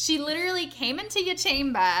 She literally came into your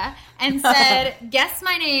chamber and said, guess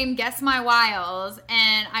my name, guess my wiles,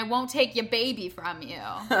 and I won't take your baby from you.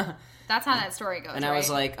 That's how that story goes, And right? I was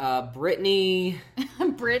like, Brittany...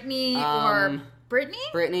 Brittany or... Brittany?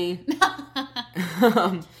 Brittany.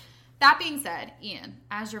 That being said, Ian,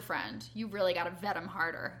 as your friend, you really got to vet them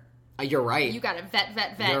harder. You're right. You got to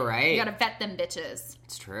vet. You're right. You got to vet them bitches.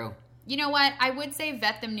 It's true. You know what? I would say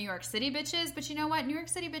vet them New York City bitches, but you know what? New York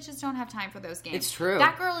City bitches don't have time for those games. It's true.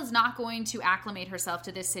 That girl is not going to acclimate herself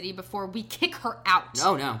to this city before we kick her out.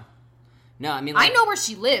 No, I mean, like, I know where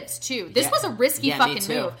she lives, too. This was a risky fucking me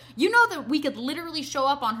too. move. You know that we could literally show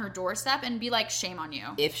up on her doorstep and be like, shame on you.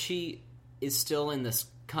 If she is still in this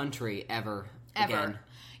country ever. Again.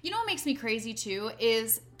 You know what makes me crazy, too,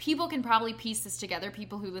 is people can probably piece this together.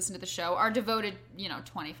 People who listen to the show are devoted,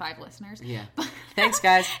 25 listeners. Yeah. Thanks,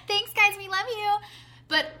 guys. Thanks, guys. We love you.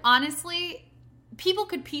 But honestly, people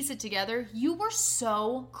could piece it together. You were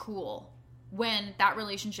so cool when that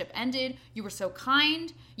relationship ended. You were so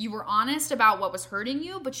kind. You were honest about what was hurting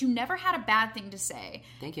you, but you never had a bad thing to say.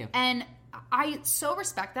 Thank you. And I so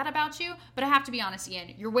respect that about you, but I have to be honest,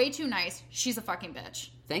 Ian. You're way too nice. She's a fucking bitch.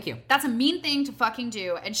 Thank you. That's a mean thing to fucking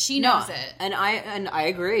do, and she knows it. And I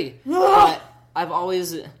agree. But I've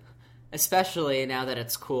always, especially now that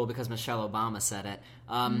it's cool because Michelle Obama said it,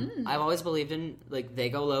 I've always believed in, like, they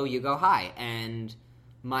go low, you go high. And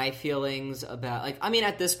my feelings about, like, I mean,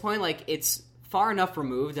 at this point, like, it's far enough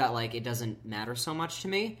removed that, like, it doesn't matter so much to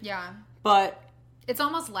me. Yeah. But it's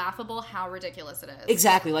almost laughable how ridiculous it is.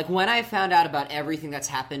 Exactly. Like, when I found out about everything that's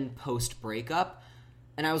happened post-breakup,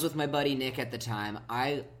 and I was with my buddy Nick at the time,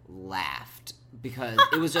 I laughed because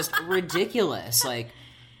it was just ridiculous. Like,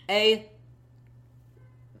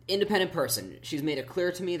 independent person. She's made it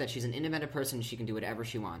clear to me that she's an independent person. She can do whatever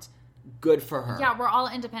she wants. Good for her. Yeah, we're all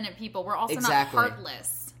independent people. We're also not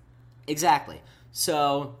heartless. Exactly.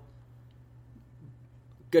 So,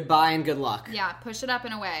 goodbye and good luck. Yeah, push it up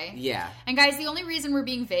and away. Yeah. And guys, the only reason we're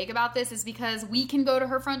being vague about this is because we can go to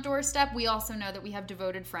her front doorstep. We also know that we have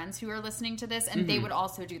devoted friends who are listening to this, and they would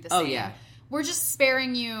also do the same. Oh, yeah. We're just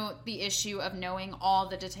sparing you the issue of knowing all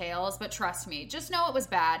the details, but trust me, just know it was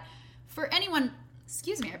bad. For anyone...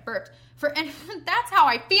 Excuse me, I burped. For anyone... That's how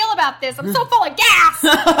I feel about this. I'm so full of gas!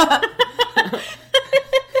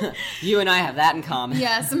 You and I have that in common.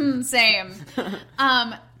 Yes, same.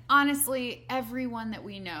 Honestly, everyone that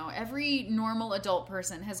we know, every normal adult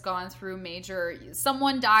person has gone through major...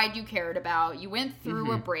 Someone died you cared about, you went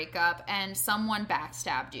through a breakup, and someone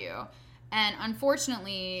backstabbed you. And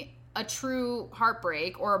unfortunately, a true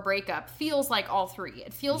heartbreak or a breakup feels like all three.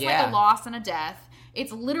 It feels like a loss and a death.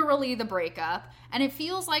 It's literally the breakup, and it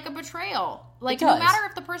feels like a betrayal. Like, no matter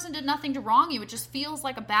if the person did nothing to wrong you, it just feels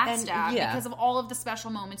like a backstab because of all of the special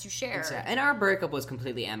moments you share. Exactly. And our breakup was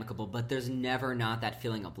completely amicable, but there's never not that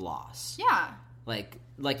feeling of loss. Yeah.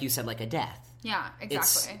 Like you said, like a death. Yeah,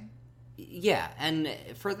 exactly. And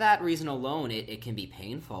for that reason alone, it can be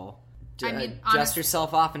painful. I mean, dust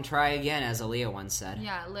yourself off and try again, as Aaliyah once said.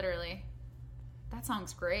 Yeah, literally. That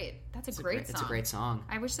song's great. That's a great song. It's a great song.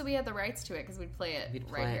 I wish that we had the rights to it because we'd play it here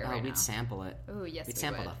right now. We'd sample it. Oh, yes, we'd we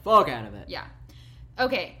sample would. the fuck out of it. Yeah.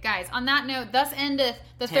 Okay, guys, on that note, thus endeth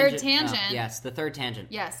the third tangent. Yes, the third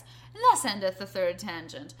tangent. Yes. Thus endeth the third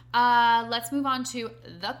tangent. Let's move on to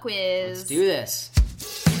the quiz. Let's do this.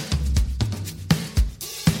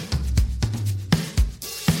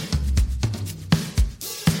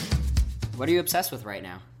 What are you obsessed with right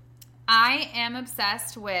now? I am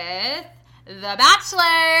obsessed with The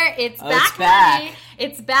Bachelor. It's back. It's back. Honey.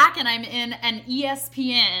 It's back, and I'm in an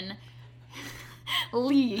ESPN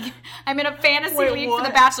league. I'm in a fantasy league for The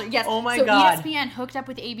Bachelor. Yes. Oh my God. So ESPN hooked up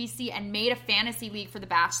with ABC and made a fantasy league for The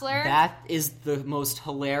Bachelor. That is the most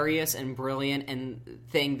hilarious and brilliant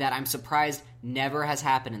thing that I'm surprised never has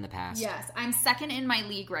happened in the past. Yes. I'm second in my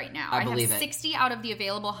league right now. I believe have 60 out of the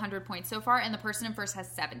available 100 points so far, and the person in first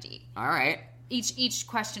has 70. All right. Each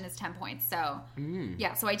question is 10 points. So,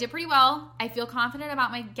 yeah, so I did pretty well. I feel confident about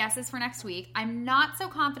my guesses for next week. I'm not so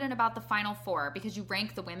confident about the final four because you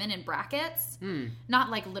rank the women in brackets. Not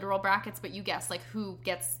like literal brackets, but you guess like who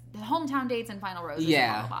gets the hometown dates and final roses and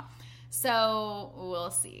blah, blah, blah. So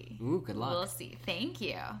we'll see. Ooh, good luck. We'll see. Thank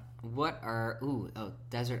you.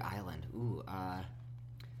 Desert Island.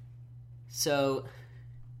 So,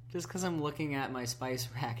 just because I'm looking at my spice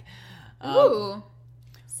rack.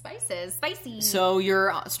 Spices. Spicy. So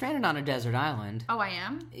you're stranded on a desert island. Oh, I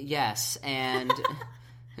am? Yes, and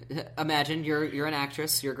imagine you're an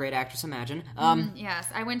actress. You're a great actress, imagine. Yes,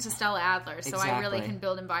 I went to Stella Adler, so Exactly. I really can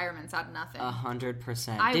build environments out of nothing.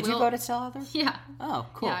 100%. Did you go to Stella Adler? Yeah. Oh,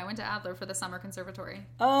 cool. Yeah, I went to Adler for the summer conservatory.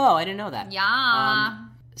 Oh, I didn't know that. Yeah.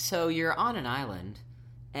 So you're on an island,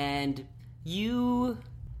 and you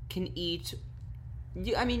can eat...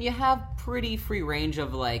 you have pretty free range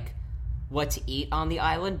of, like, what to eat on the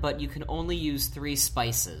island, but you can only use 3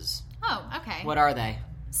 spices. Oh, okay. What are they?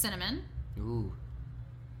 Cinnamon. Ooh.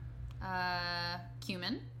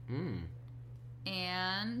 Cumin.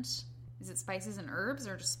 And is it spices and herbs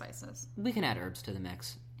or just spices? We can add herbs to the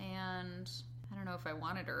mix. And I don't know if I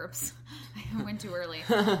wanted herbs. I went too early.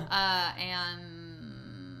 And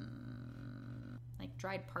like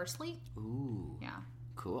dried parsley. Ooh. Yeah.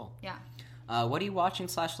 Cool. Yeah. What are you watching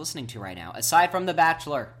 / listening to right now, aside from The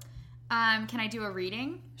Bachelor? Can I do a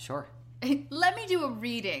reading? Sure. Let me do a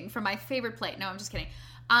reading from my favorite play. No, I'm just kidding.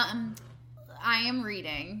 I am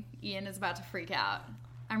reading. Ian is about to freak out.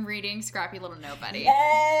 I'm reading Scrappy Little Nobody. Yes!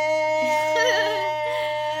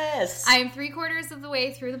 I am 3/4 of the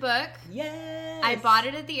way through the book. Yes! I bought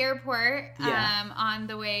it at the airport on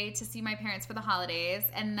the way to see my parents for the holidays.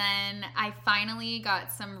 And then I finally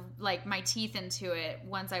got my teeth into it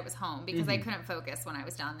once I was home because I couldn't focus when I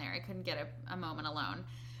was down there. I couldn't get a moment alone.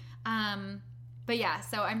 But yeah,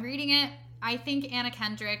 so I'm reading it. I think Anna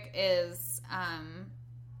Kendrick is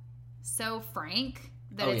so frank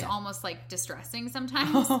that it's almost like distressing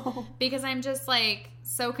sometimes because I'm just like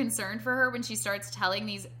so concerned for her when she starts telling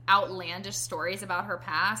these outlandish stories about her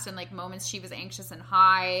past and like moments she was anxious and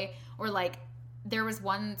high, or like there was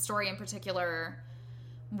one story in particular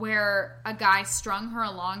where a guy strung her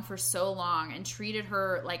along for so long and treated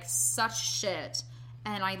her like such shit,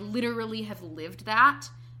 and I literally have lived that,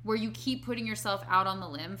 where you keep putting yourself out on the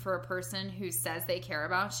limb for a person who says they care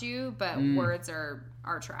about you, but words are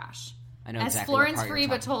trash. I know As exactly Florence what part Frieba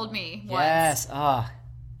you're talking told me once. Yes. Oh.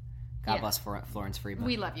 God bless Florence Frieba.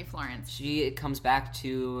 We love you, Florence. She comes back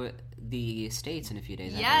to the States in a few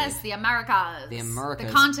days. Yes, the Americas. The Americas.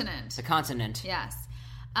 The continent. The continent. Yes.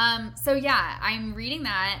 So yeah, I'm reading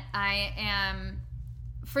that. I am...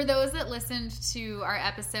 For those that listened to our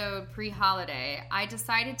episode pre-holiday, I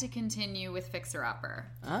decided to continue with Fixer Upper.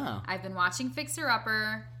 Oh. I've been watching Fixer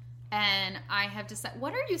Upper, and I have decided...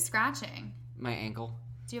 What are you scratching? My ankle.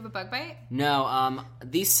 Do you have a bug bite? No,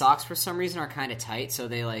 these socks for some reason are kind of tight, so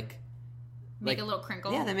they Make a little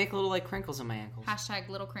crinkle? Yeah, they make little crinkles in my ankles. #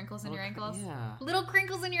 little crinkles in your ankles? Yeah. Little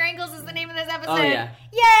crinkles in your ankles is the name of this episode. Oh, yeah.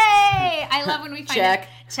 Yay! I love when we find Check.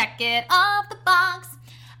 Check it off the box.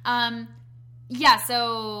 Yeah,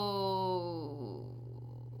 so...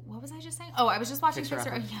 What was I just saying? Oh, I was just watching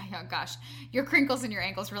Fixer. Oh, yeah, gosh. Your crinkles in your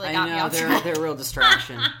ankles really got me off track. They're a real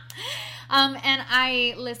distraction. And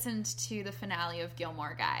I listened to the finale of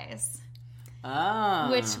Gilmore Guys. Oh.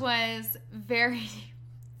 Which was very,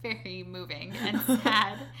 very moving and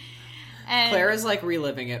sad. And Clara's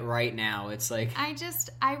reliving it right now. It's like...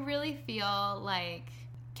 I really feel like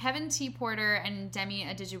Kevin T. Porter and Demi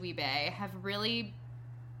Adejuyigbe have really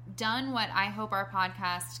done what I hope our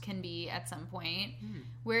podcast can be at some point,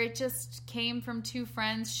 where it just came from 2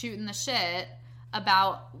 friends shooting the shit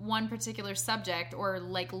about one particular subject or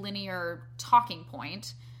linear talking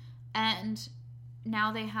point, and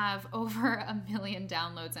now they have over 1 million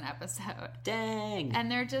downloads an episode. Dang.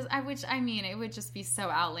 And they're just, it would just be so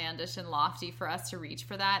outlandish and lofty for us to reach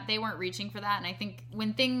for that. They weren't reaching for that, and I think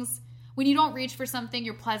when you don't reach for something,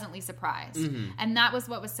 you're pleasantly surprised. Mm-hmm. And that was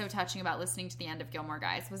what was so touching about listening to the end of Gilmore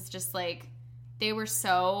Guys, was just they were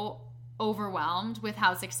so overwhelmed with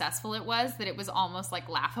how successful it was that it was almost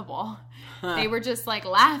laughable. They were just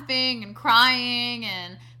laughing and crying,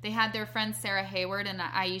 and they had their friends Sarah Hayward and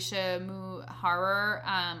Aisha Muharrar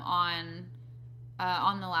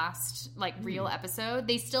on the last real episode.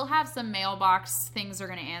 They still have some mailbox things they're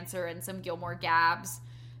going to answer and some Gilmore Gabs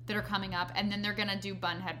that are coming up, and then they're gonna do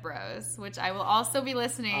Bunhead Bros, which I will also be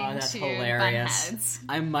listening to. That's hilarious.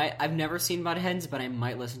 Bunheads. I've never seen Bunheads, but I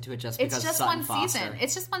might listen to it just because it's just Sutton one Foster. season.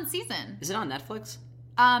 It's just one season. Is it on Netflix?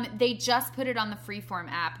 They just put it on the Freeform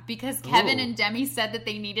app because Kevin and Demi said that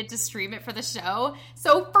they needed to stream it for the show,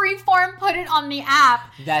 so Freeform put it on the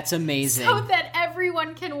app. That's amazing. So that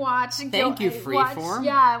everyone can watch. Thank you,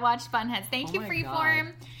 Freeform. Watch Bunheads. Thank you,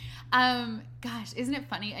 Freeform. Gosh, isn't it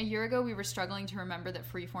funny? A year ago, we were struggling to remember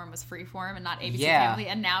that Freeform was Freeform and not ABC Family,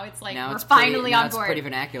 and now it's like we're finally on board. It's pretty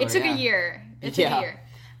vernacular. It took a year. It took a year.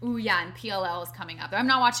 Ooh, yeah, and PLL is coming up. I'm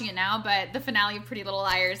not watching it now, but the finale of Pretty Little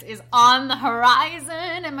Liars is on the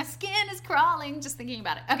horizon, and my skin is crawling just thinking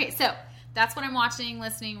about it. Okay, so that's what I'm watching,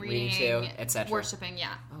 listening, reading etc. Worshiping,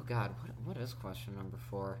 yeah. Oh, God. What is question number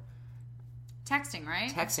 4? Texting, right?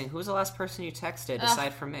 Texting. Who was the last person you texted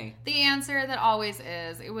aside from me? The answer that always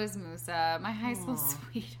is, it was Musa, my high school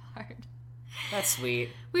sweetheart. That's sweet.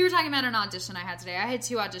 We were talking about an audition I had today. I had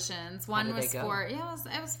 2 auditions. One was for it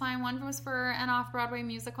was fine. One was for an off-Broadway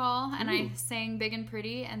musical, and I sang Big and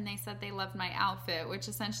Pretty, and they said they loved my outfit, which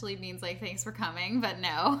essentially means like thanks for coming, but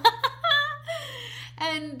no.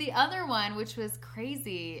 And the other one, which was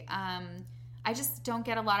crazy, I just don't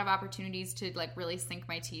get a lot of opportunities to like really sink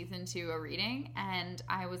my teeth into a reading, and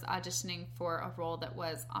I was auditioning for a role that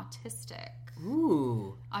was autistic.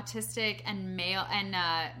 Ooh. Autistic and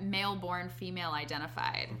male-born, female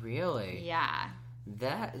identified. Really? Yeah.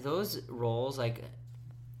 Those roles, like,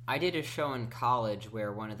 I did a show in college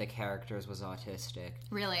where one of the characters was autistic.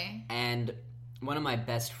 Really? And one of my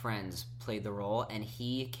best friends played the role, and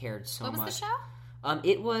he cared so much. What was the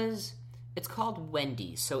show? It's called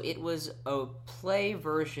Wendy. So it was a play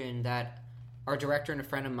version that our director and a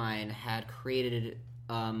friend of mine had created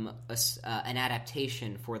an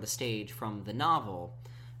adaptation for the stage from the novel,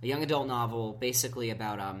 a young adult novel, basically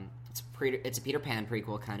about it's a Peter Pan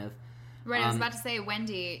prequel kind of. Right, I was about to say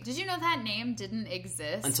Wendy. Did you know that name didn't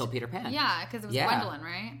exist until Peter Pan? Yeah, because it was Gwendolyn,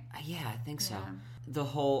 right? Yeah, I think so. The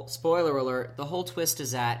whole spoiler alert. The whole twist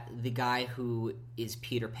is that the guy who is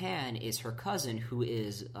Peter Pan is her cousin, who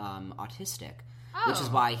is autistic, which is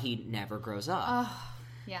why he never grows up. Oh.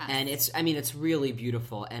 Yeah. And it's really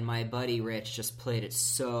beautiful, and my buddy Rich just played it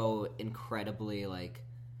so incredibly, like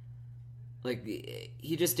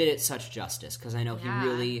he just did it such justice, because I know he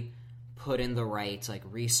really put in the right like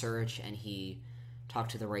research, and he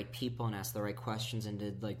talked to the right people and asked the right questions and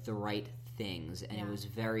did like the right things, and it was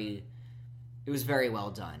very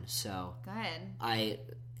well done. So good.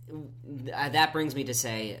 That brings me to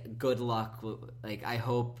say good luck. Like I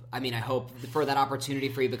hope for that opportunity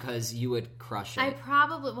for you, because you would crush it.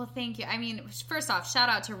 Thank you. I mean, first off, shout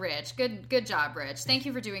out to Rich. Good job, Rich. Thank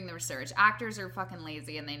you for doing the research. Actors are fucking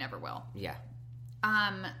lazy, and they never will. Yeah.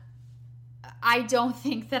 I don't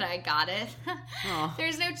think that I got it.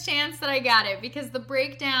 There's no chance that I got it, because the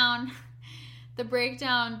breakdown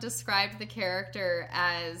described the character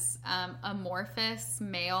as amorphous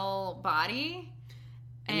male body.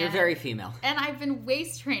 And you're very female. And I've been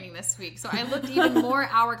waist training this week, so I looked even more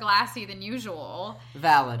hourglassy than usual.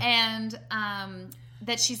 Valid. And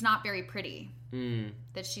that she's not very pretty. Mm.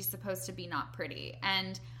 That she's supposed to be not pretty.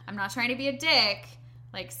 And I'm not trying to be a dick.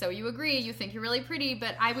 Like, so you agree, you think you're really pretty,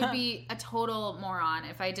 but I would be a total moron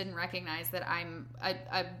if I didn't recognize that I'm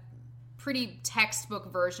a pretty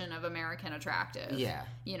textbook version of American attractive. Yeah.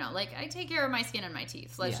 You know, like, I take care of my skin and my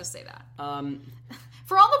teeth. Let's just say that.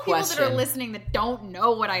 For all the people that are listening that don't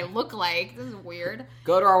know what I look like, this is weird.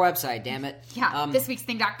 Go to our website, damn it. Yeah,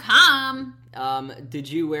 thisweeksthing.com. Did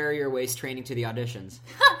you wear your waist training to the auditions?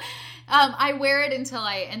 I wear it until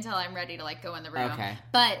I'm ready to like go in the room. Okay.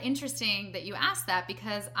 But interesting that you asked that,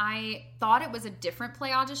 because I thought it was a different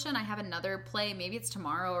play audition. I have another play. Maybe it's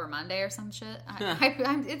tomorrow or Monday or some shit.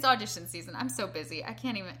 It's audition season. I'm so busy. I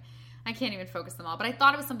can't even focus them all. But I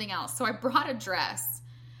thought it was something else. So I brought a dress.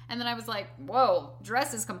 And then I was like, whoa,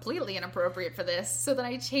 dress is completely inappropriate for this. So then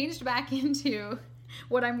I changed back into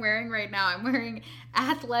what I'm wearing right now. I'm wearing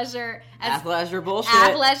athleisure. Athleisure bullshit.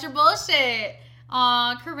 Athleisure bullshit.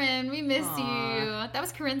 Aw, Corinne, we miss you. That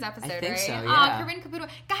was Corinne's episode, I think right? so, yeah. Aw, Corinne Caputo.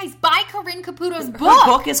 Guys, buy Corinne Caputo's book. Her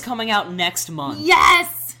book is coming out next month.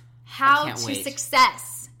 Yes! How to wait.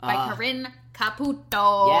 Success by Corinne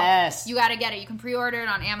Caputo. Yes. You gotta get it. You can pre-order it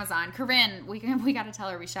on Amazon. Corinne, we gotta tell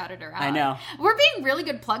her we shouted her out. I know. We're being really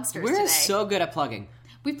good plugsters today. We're so good at plugging.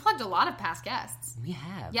 We've plugged a lot of past guests. We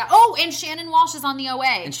have. Yeah. Oh, and Shannon Walsh is on the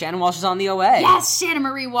OA. Yes, Shannon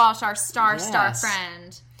Marie Walsh, our star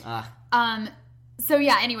friend. So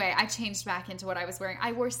yeah, anyway, I changed back into what I was wearing.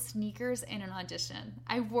 I wore sneakers in an audition.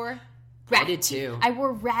 I did too. I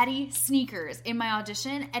wore ratty sneakers in my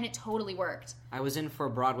audition, and it totally worked. I was in for a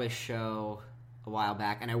Broadway show a while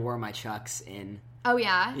back, and I wore my Chucks in. Oh,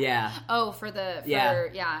 yeah? Yeah. Oh,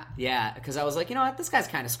 yeah. Yeah, because I was like, you know what, this guy's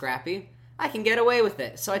kind of scrappy. I can get away with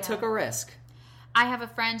it, so I took a risk. I have a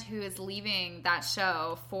friend who is leaving that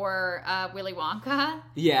show for Willy Wonka.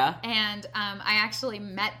 Yeah. And I actually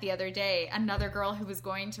met the other day another girl who was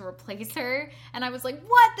going to replace her. And I was like,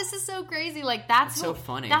 what? This is so crazy. Like, that's so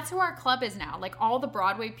funny. That's who our club is now. Like, all the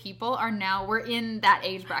Broadway people we're in that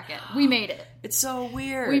age bracket. We made it. It's so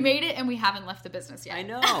weird. We made it and we haven't left the business yet. I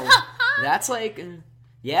know. That's like,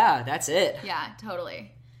 yeah, that's it. Yeah,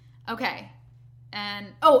 totally. Okay. And,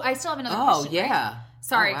 I still have another question. Oh, yeah. Right?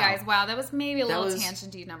 Sorry, guys. Wow, that was maybe a little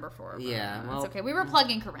tangent-y number 4. Yeah, well, it's okay. We were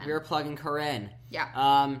plugging Corinne.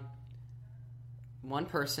 Yeah. One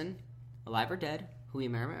person, alive or dead, who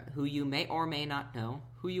you may or may not know,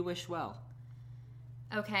 who you wish well.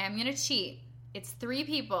 Okay, I'm going to cheat. It's 3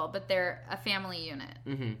 people, but they're a family unit.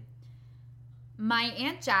 Mm-hmm. My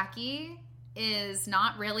Aunt Jackie is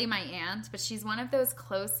not really my aunt, but she's one of those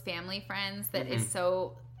close family friends that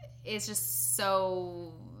is just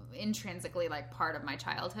so intrinsically like part of my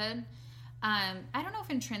childhood. I don't know if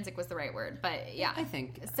intrinsic was the right word, but yeah. I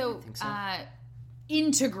think so.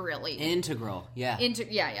 Integrally. Integral, yeah.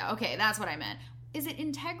 Yeah, okay, that's what I meant. Is it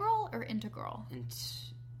integral or integral?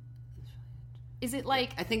 Is it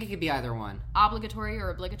like... I think it could be either one. Obligatory or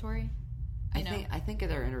obligatory? I think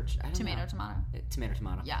they're Tomato.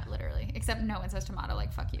 Tomato. Yeah, literally. Except no one says tomato,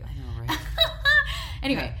 like, fuck you. I know, right?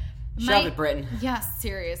 Anyway. Shove it, Britain. Yes,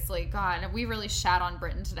 seriously. God, we really shat on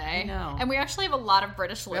Britain today. I know. And we actually have a lot of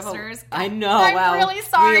British listeners. I know. I'm really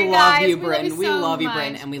sorry, guys. We love you, Britain. We love you,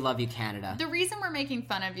 Britain, and we love you, Canada. The reason we're making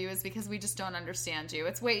fun of you is because we just don't understand you.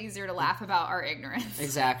 It's way easier to laugh about our ignorance.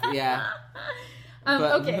 Exactly, yeah.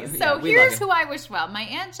 Okay, so here's who I wish well. My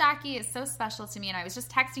Aunt Jackie is so special to me, and I was just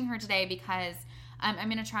texting her today because I'm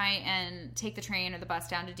going to try and take the train or the bus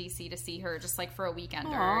down to D.C. to see her just like for a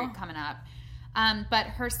weekender coming up. But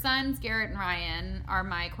her sons, Garrett and Ryan, are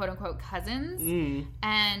my quote-unquote cousins.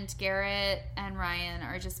 And Garrett and Ryan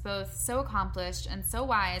are just both so accomplished and so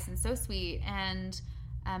wise and so sweet. And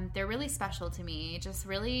they're really special to me, just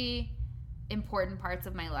really important parts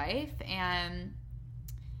of my life. And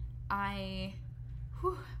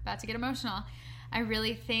about to get emotional. I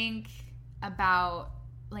really think about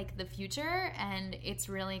like the future, and it's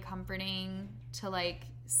really comforting to like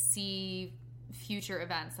see future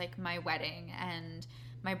events like my wedding and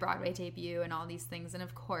my Broadway debut and all these things. And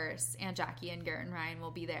of course, Aunt Jackie and Garrett and Ryan will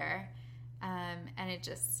be there. And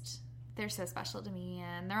they're so special to me,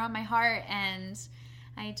 and they're on my heart, and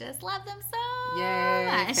I just love them so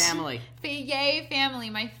much. Family. Yay, family.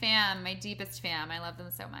 My deepest fam. I love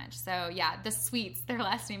them so much. So, yeah, the Sweets. Their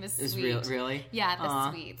last name is Sweet. Really? Yeah,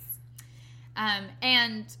 the Sweets.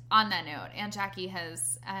 And on that note, Aunt Jackie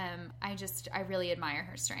has, I really admire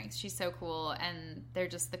her strength. She's so cool, and they're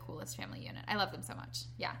just the coolest family unit. I love them so much.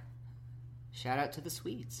 Yeah. Shout out to the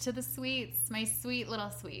Sweets. To the Sweets. My sweet little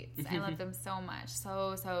Sweets. I love them so much.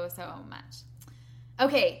 So, so, so much.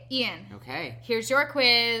 Okay, Ian. Okay. Here's your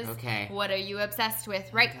quiz. Okay. What are you obsessed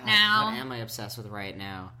with now? What am I obsessed with right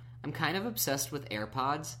now? I'm kind of obsessed with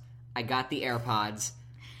AirPods. I got the AirPods.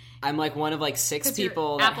 I'm like one of like 6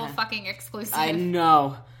 people. Apple fucking exclusive. I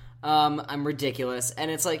know. I'm ridiculous. And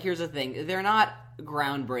it's like, here's the thing. They're not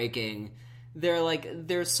groundbreaking. They're like,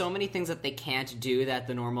 there's so many things that they can't do that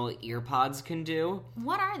the normal earpods can do.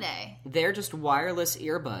 What are they? They're just wireless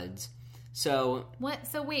earbuds. So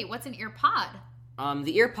wait, what's an earpod?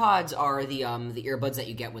 The earpods are the earbuds that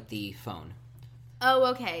you get with the phone.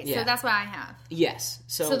 Oh, okay. Yeah. So that's what I have. Yes.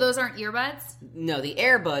 So those aren't earbuds? No, the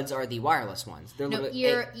AirBuds are the wireless ones. They're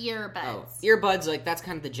earbuds. Oh, earbuds, like that's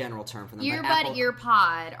kind of the general term for them. Earbud,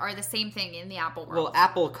 earpod are the same thing in the Apple world. Well,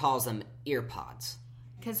 Apple calls them earpods.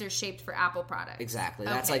 Because they're shaped for Apple products. Exactly.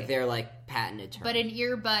 That's like their like patented term. But an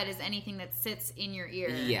earbud is anything that sits in your ear.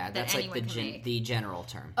 Yeah, that's like the general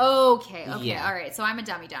term. Okay. Yeah. All right. So I'm a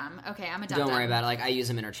dummy-dumb. Okay, I'm a dumb-dumb. Don't worry about it. Like I use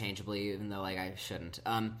them interchangeably, even though like I shouldn't.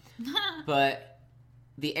 But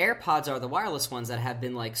the AirPods are the wireless ones that have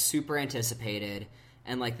been like super anticipated,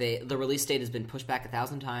 and like the release date has been pushed back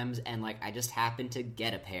 1,000 times, and like I just happened to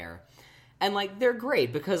get a pair. And, like, they're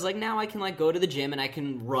great because, like, now I can, like, go to the gym and I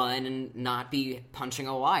can run and not be punching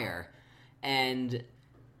a wire. And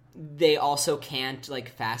they also can't, like,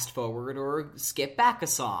 fast forward or skip back a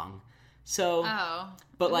song. So,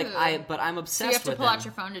 but, like, I'm obsessed with them. So you have to pull out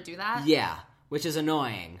your phone to do that? Yeah, which is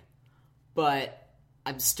annoying. But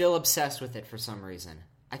I'm still obsessed with it for some reason.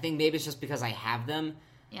 I think maybe it's just because I have them.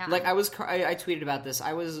 Yeah. Like, I tweeted about this.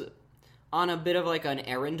 I was on a bit of like an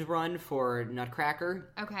errand run for Nutcracker.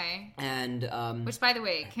 Okay. And which, by the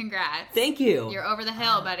way, congrats. Thank you. You're over the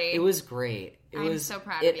hill, buddy. It was great. I'm so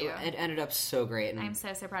proud of you. It ended up so great. And I'm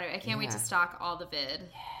so proud of you. I can't wait to stalk all the vid.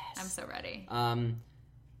 Yes. I'm so ready.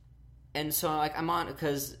 And so like I'm on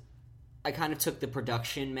because I kind of took the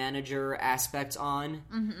production manager aspect on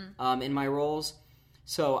in my roles.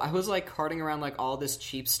 So I was like carting around like all this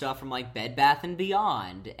cheap stuff from like Bed Bath and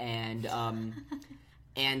Beyond and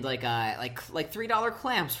like $3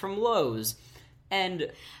 clamps from Lowe's.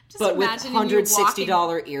 And but with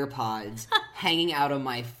 $160 earpods hanging out of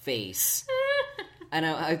my face. And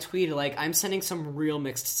I tweeted, like, I'm sending some real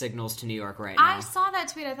mixed signals to New York right now. I saw that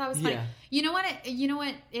tweet. I thought it was funny. Yeah. You know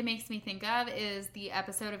what it makes me think of is the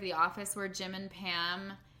episode of The Office where Jim and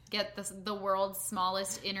Pam get the world's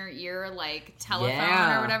smallest inner ear, like,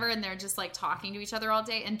 telephone or whatever, and they're just, like, talking to each other all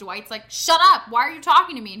day. And Dwight's like, shut up! Why are you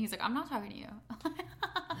talking to me? And he's like, I'm not talking to you. Oh, God.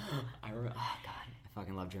 I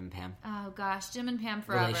fucking love Jim and Pam. Oh, gosh. Jim and Pam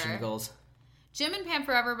forever. Relation goals. Jim and Pam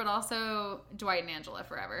forever, but also Dwight and Angela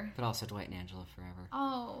forever. But also Dwight and Angela forever.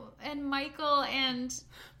 Oh, and Michael and...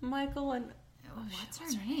 Oh, what's her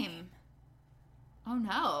name? Oh,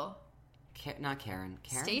 no. Not Karen.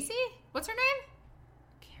 Karen? Stacy? What's her name?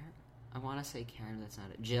 Karen? I want to say Karen, but that's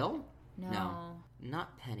not it. Jill? No.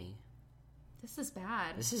 Not Penny. This is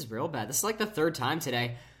bad. This is real bad. This is like the third time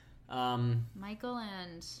today. Michael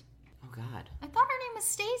and... Oh, God. I thought her name was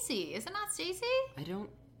Stacy. Is it not Stacy? I don't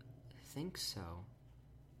think so.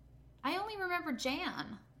 I only remember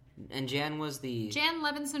Jan. And Jan was the... Jan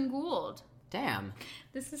Levinson Gould. Damn.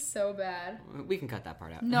 This is so bad. We can cut that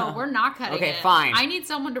part out. No, we're not cutting it. Okay, fine. I need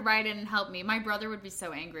someone to write in and help me. My brother would be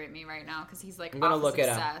so angry at me right now because he's like, I'm going to look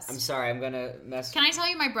obsessed. It up. I'm sorry, I'm going to mess... Can I tell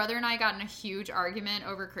you, my brother and I got in a huge argument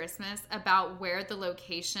over Christmas about where the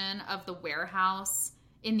location of the warehouse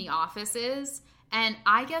in The Office is. And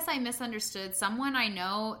I guess I misunderstood. Someone I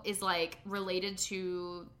know is like related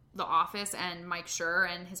to The Office and Mike Schur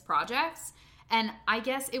and his projects. And I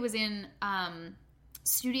guess it was in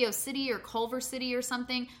Studio City or Culver City or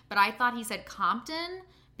something. But I thought he said Compton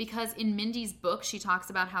because in Mindy's book, she talks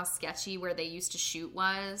about how sketchy where they used to shoot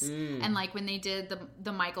was. And like when they did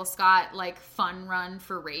the Michael Scott like fun run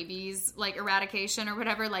for rabies like eradication or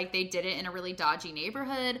whatever, like they did it in a really dodgy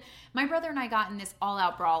neighborhood. My brother and I got in this all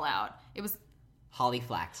out brawl out. It was Holly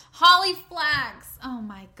Flax. Holly Flax. Oh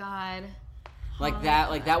my God. Like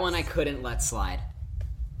that one I couldn't let slide.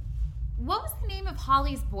 What was the name of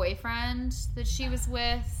Holly's boyfriend that she was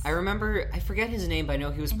with? I forget his name, but I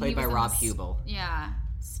know he was played by Rob Hubel. Yeah.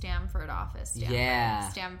 Stamford Office.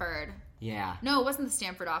 Stamford. Yeah. No, it wasn't the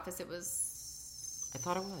Stamford Office. It was... I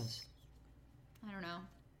thought it was. I don't know.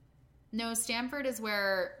 No, Stamford is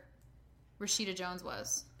where Rashida Jones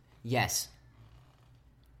was. Yes.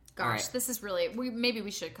 Gosh, right. This is really... Maybe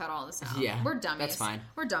we should cut all this out. Yeah. We're dummies. That's fine.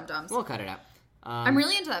 We're dum-dums. We'll cut it out. I'm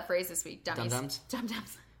really into that phrase this week. Dummies. Dum-dums?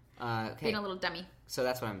 Dum-dums. Okay. Being a little dummy. So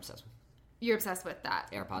that's what I'm obsessed with. You're obsessed with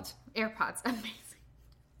that. AirPods. Amazing.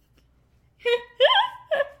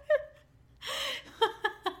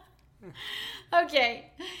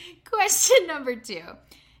 Okay. Question number 2.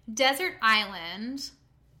 Desert Island.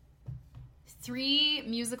 3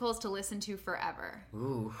 musicals to listen to forever.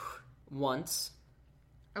 Ooh. Once.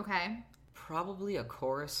 Okay. Probably A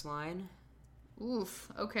Chorus Line.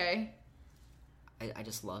 Oof. Okay. I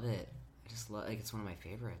just love it. It's one of my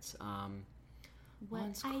favorites. What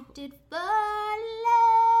I did for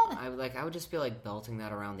love. I would just be like belting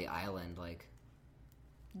that around the island, like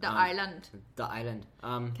the island. The island.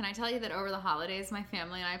 Can I tell you that over the holidays, my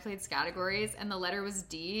family and I played categories, and the letter was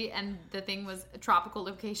D, and the thing was a tropical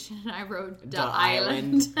location, and I wrote the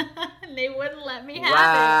island. And they wouldn't let me have it.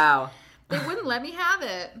 Wow. They wouldn't let me have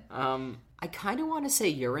it. I kind of want to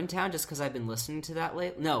say Urinetown just because I've been listening to that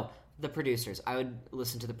lately. No. The Producers. I would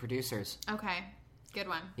listen to The Producers. Okay. Good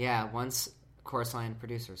one. Yeah, once Chorus Line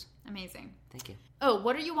Producers. Amazing. Thank you. Oh,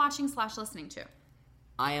 what are you watching / listening to?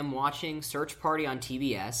 I am watching Search Party on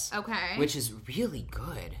TBS. Okay. Which is really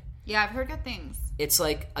good. Yeah, I've heard good things. It's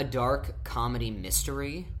like a dark comedy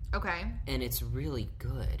mystery. Okay. And it's really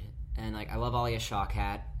good. And like I love Alia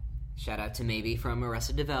Shawkat. Shout out to Maybe from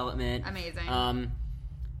Arrested Development. Amazing.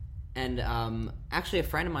 And actually, a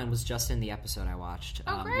friend of mine was just in the episode I watched,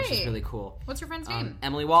 which is really cool. What's your friend's name?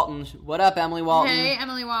 Emily Walton. What up, Emily Walton? Hey,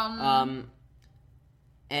 Emily Walton.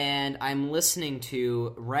 And I'm listening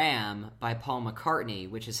to Ram by Paul McCartney,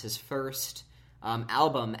 which is his first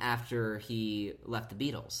album after he left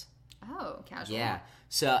the Beatles. Oh, casual. Yeah.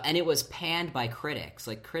 So, and it was panned by critics.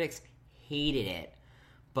 Like, critics hated it.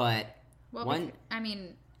 But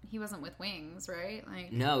he wasn't with Wings, right?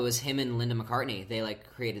 Like, no, it was him and Linda McCartney. They like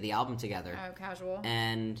created the album together. Oh, casual.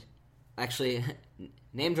 And actually,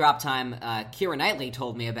 name drop time. Keira Knightley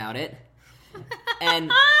told me about it,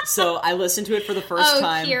 and so I listened to it for the first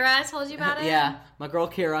time. Oh, Keira told you about it? Yeah, my girl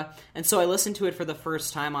Keira. And so I listened to it for the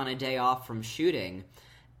first time on a day off from shooting,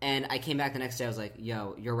 and I came back the next day. I was like,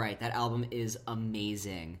 "Yo, you're right. That album is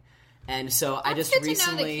amazing." And so That's I just good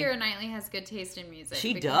recently... to know that Keira Knightley has good taste in music.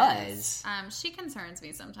 She because, does. She concerns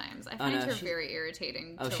me sometimes. I find her very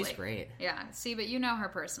irritating. She's great. Yeah. See, but you know her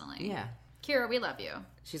personally. Yeah. Keira, we love you.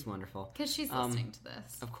 She's wonderful. Because she's listening to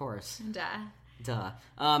this. Of course. Duh.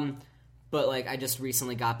 But like I just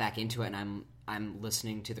recently got back into it, and I'm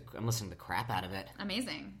listening to the crap out of it.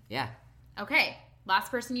 Amazing. Yeah. Okay.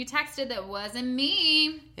 Last person you texted that wasn't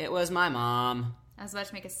me. It was my mom. I was about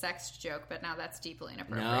to make a sex joke, but now that's deeply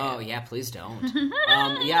inappropriate. No, yeah, please don't.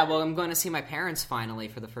 Well, I'm going to see my parents finally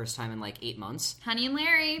for the first time in like 8 months. Honey and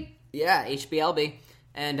Larry. Yeah, HBLB.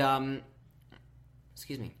 And,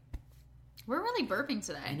 excuse me. We're really burping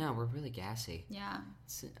today. I know, we're really gassy. Yeah.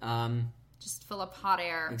 Just full of hot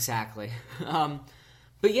air. Exactly.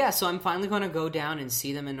 But yeah, so I'm finally going to go down and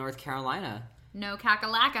see them in North Carolina. No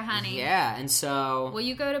kakalaka, honey. Yeah, and so... Will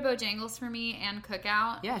you go to Bojangles for me and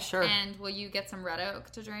Cookout? Yeah, sure. And will you get some Red Oak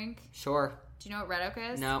to drink? Sure. Do you know what Red Oak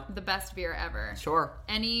is? No. The best beer ever. Sure.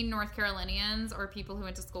 Any North Carolinians or people who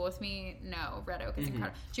went to school with me know Red Oak is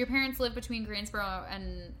incredible. Do your parents live between Greensboro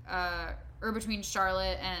and... or between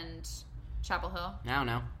Charlotte and Chapel Hill? I don't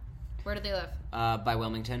know. Where do they live? By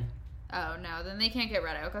Wilmington. Oh, no. Then they can't get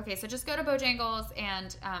Red Oak. Okay, so just go to Bojangles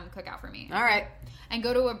and Cookout for me. All right. And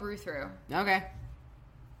go to a brew-through. Okay.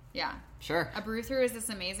 Yeah. Sure. A brew-through is this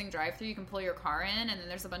amazing drive-through. You can pull your car in, and then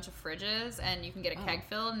there's a bunch of fridges, and you can get a keg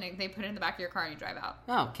filled, and they put it in the back of your car, and you drive out.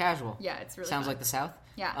 Oh, casual. Yeah, it's really Sounds fun. like the South?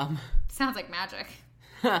 Yeah. Sounds like magic.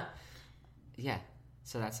 Yeah.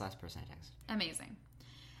 So that's the last person I texted. Amazing.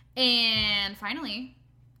 And finally,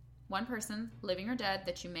 one person, living or dead,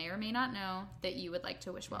 that you may or may not know that you would like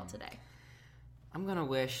to wish well today. I'm going to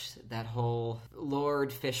wish that whole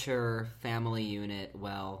Lord Fisher family unit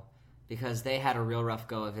well, because they had a real rough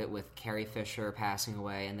go of it with Carrie Fisher passing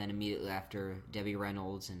away, and then immediately after Debbie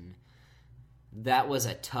Reynolds, and that was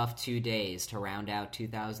a tough 2 days to round out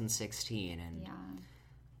 2016, and yeah.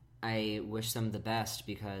 I wish them the best,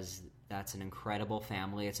 because that's an incredible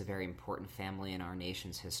family. It's a very important family in our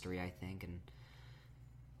nation's history, I think, and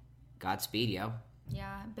Godspeed, yo.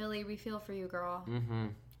 Yeah, Billy, we feel for you, girl. Mm-hmm.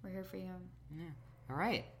 We're here for you. Yeah. All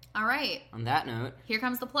right. All right. On that note, here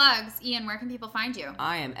comes the plugs. Ian, where can people find you?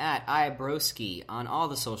 I am at iBroski on all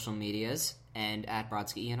the social medias and at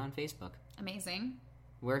Brodsky Ian on Facebook. Amazing.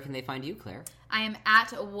 Where can they find you, Claire? I am at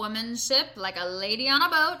Womanship, like a lady on a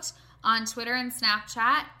boat, on Twitter and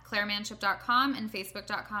Snapchat, ClaireManship.com, and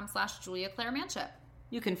Facebook.com/JuliaClaireManship.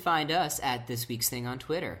 You can find us at This Week's Thing on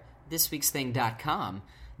Twitter, ThisWeeksThing.com,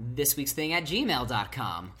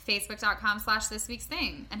 ThisWeeksThing@gmail.com,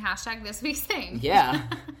 Facebook.com/ThisWeeksThing, and hashtag ThisWeeksThing. Yeah.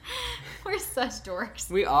 We're such dorks.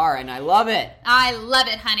 We are, and I love it. I love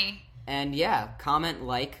it, honey. And yeah, comment,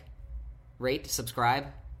 like, rate, subscribe,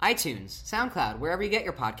 iTunes, SoundCloud, wherever you get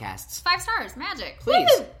your podcasts. 5 stars, magic. Please.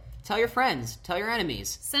 Woo! Tell your friends. Tell your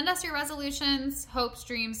enemies. Send us your resolutions, hopes,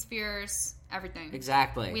 dreams, fears, everything.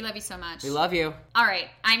 Exactly. We love you so much. We love you. All right.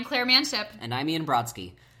 I'm Claire Manship. And I'm Ian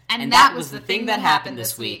Brodsky. And that was the thing that happened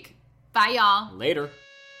this week. Bye, y'all. Later.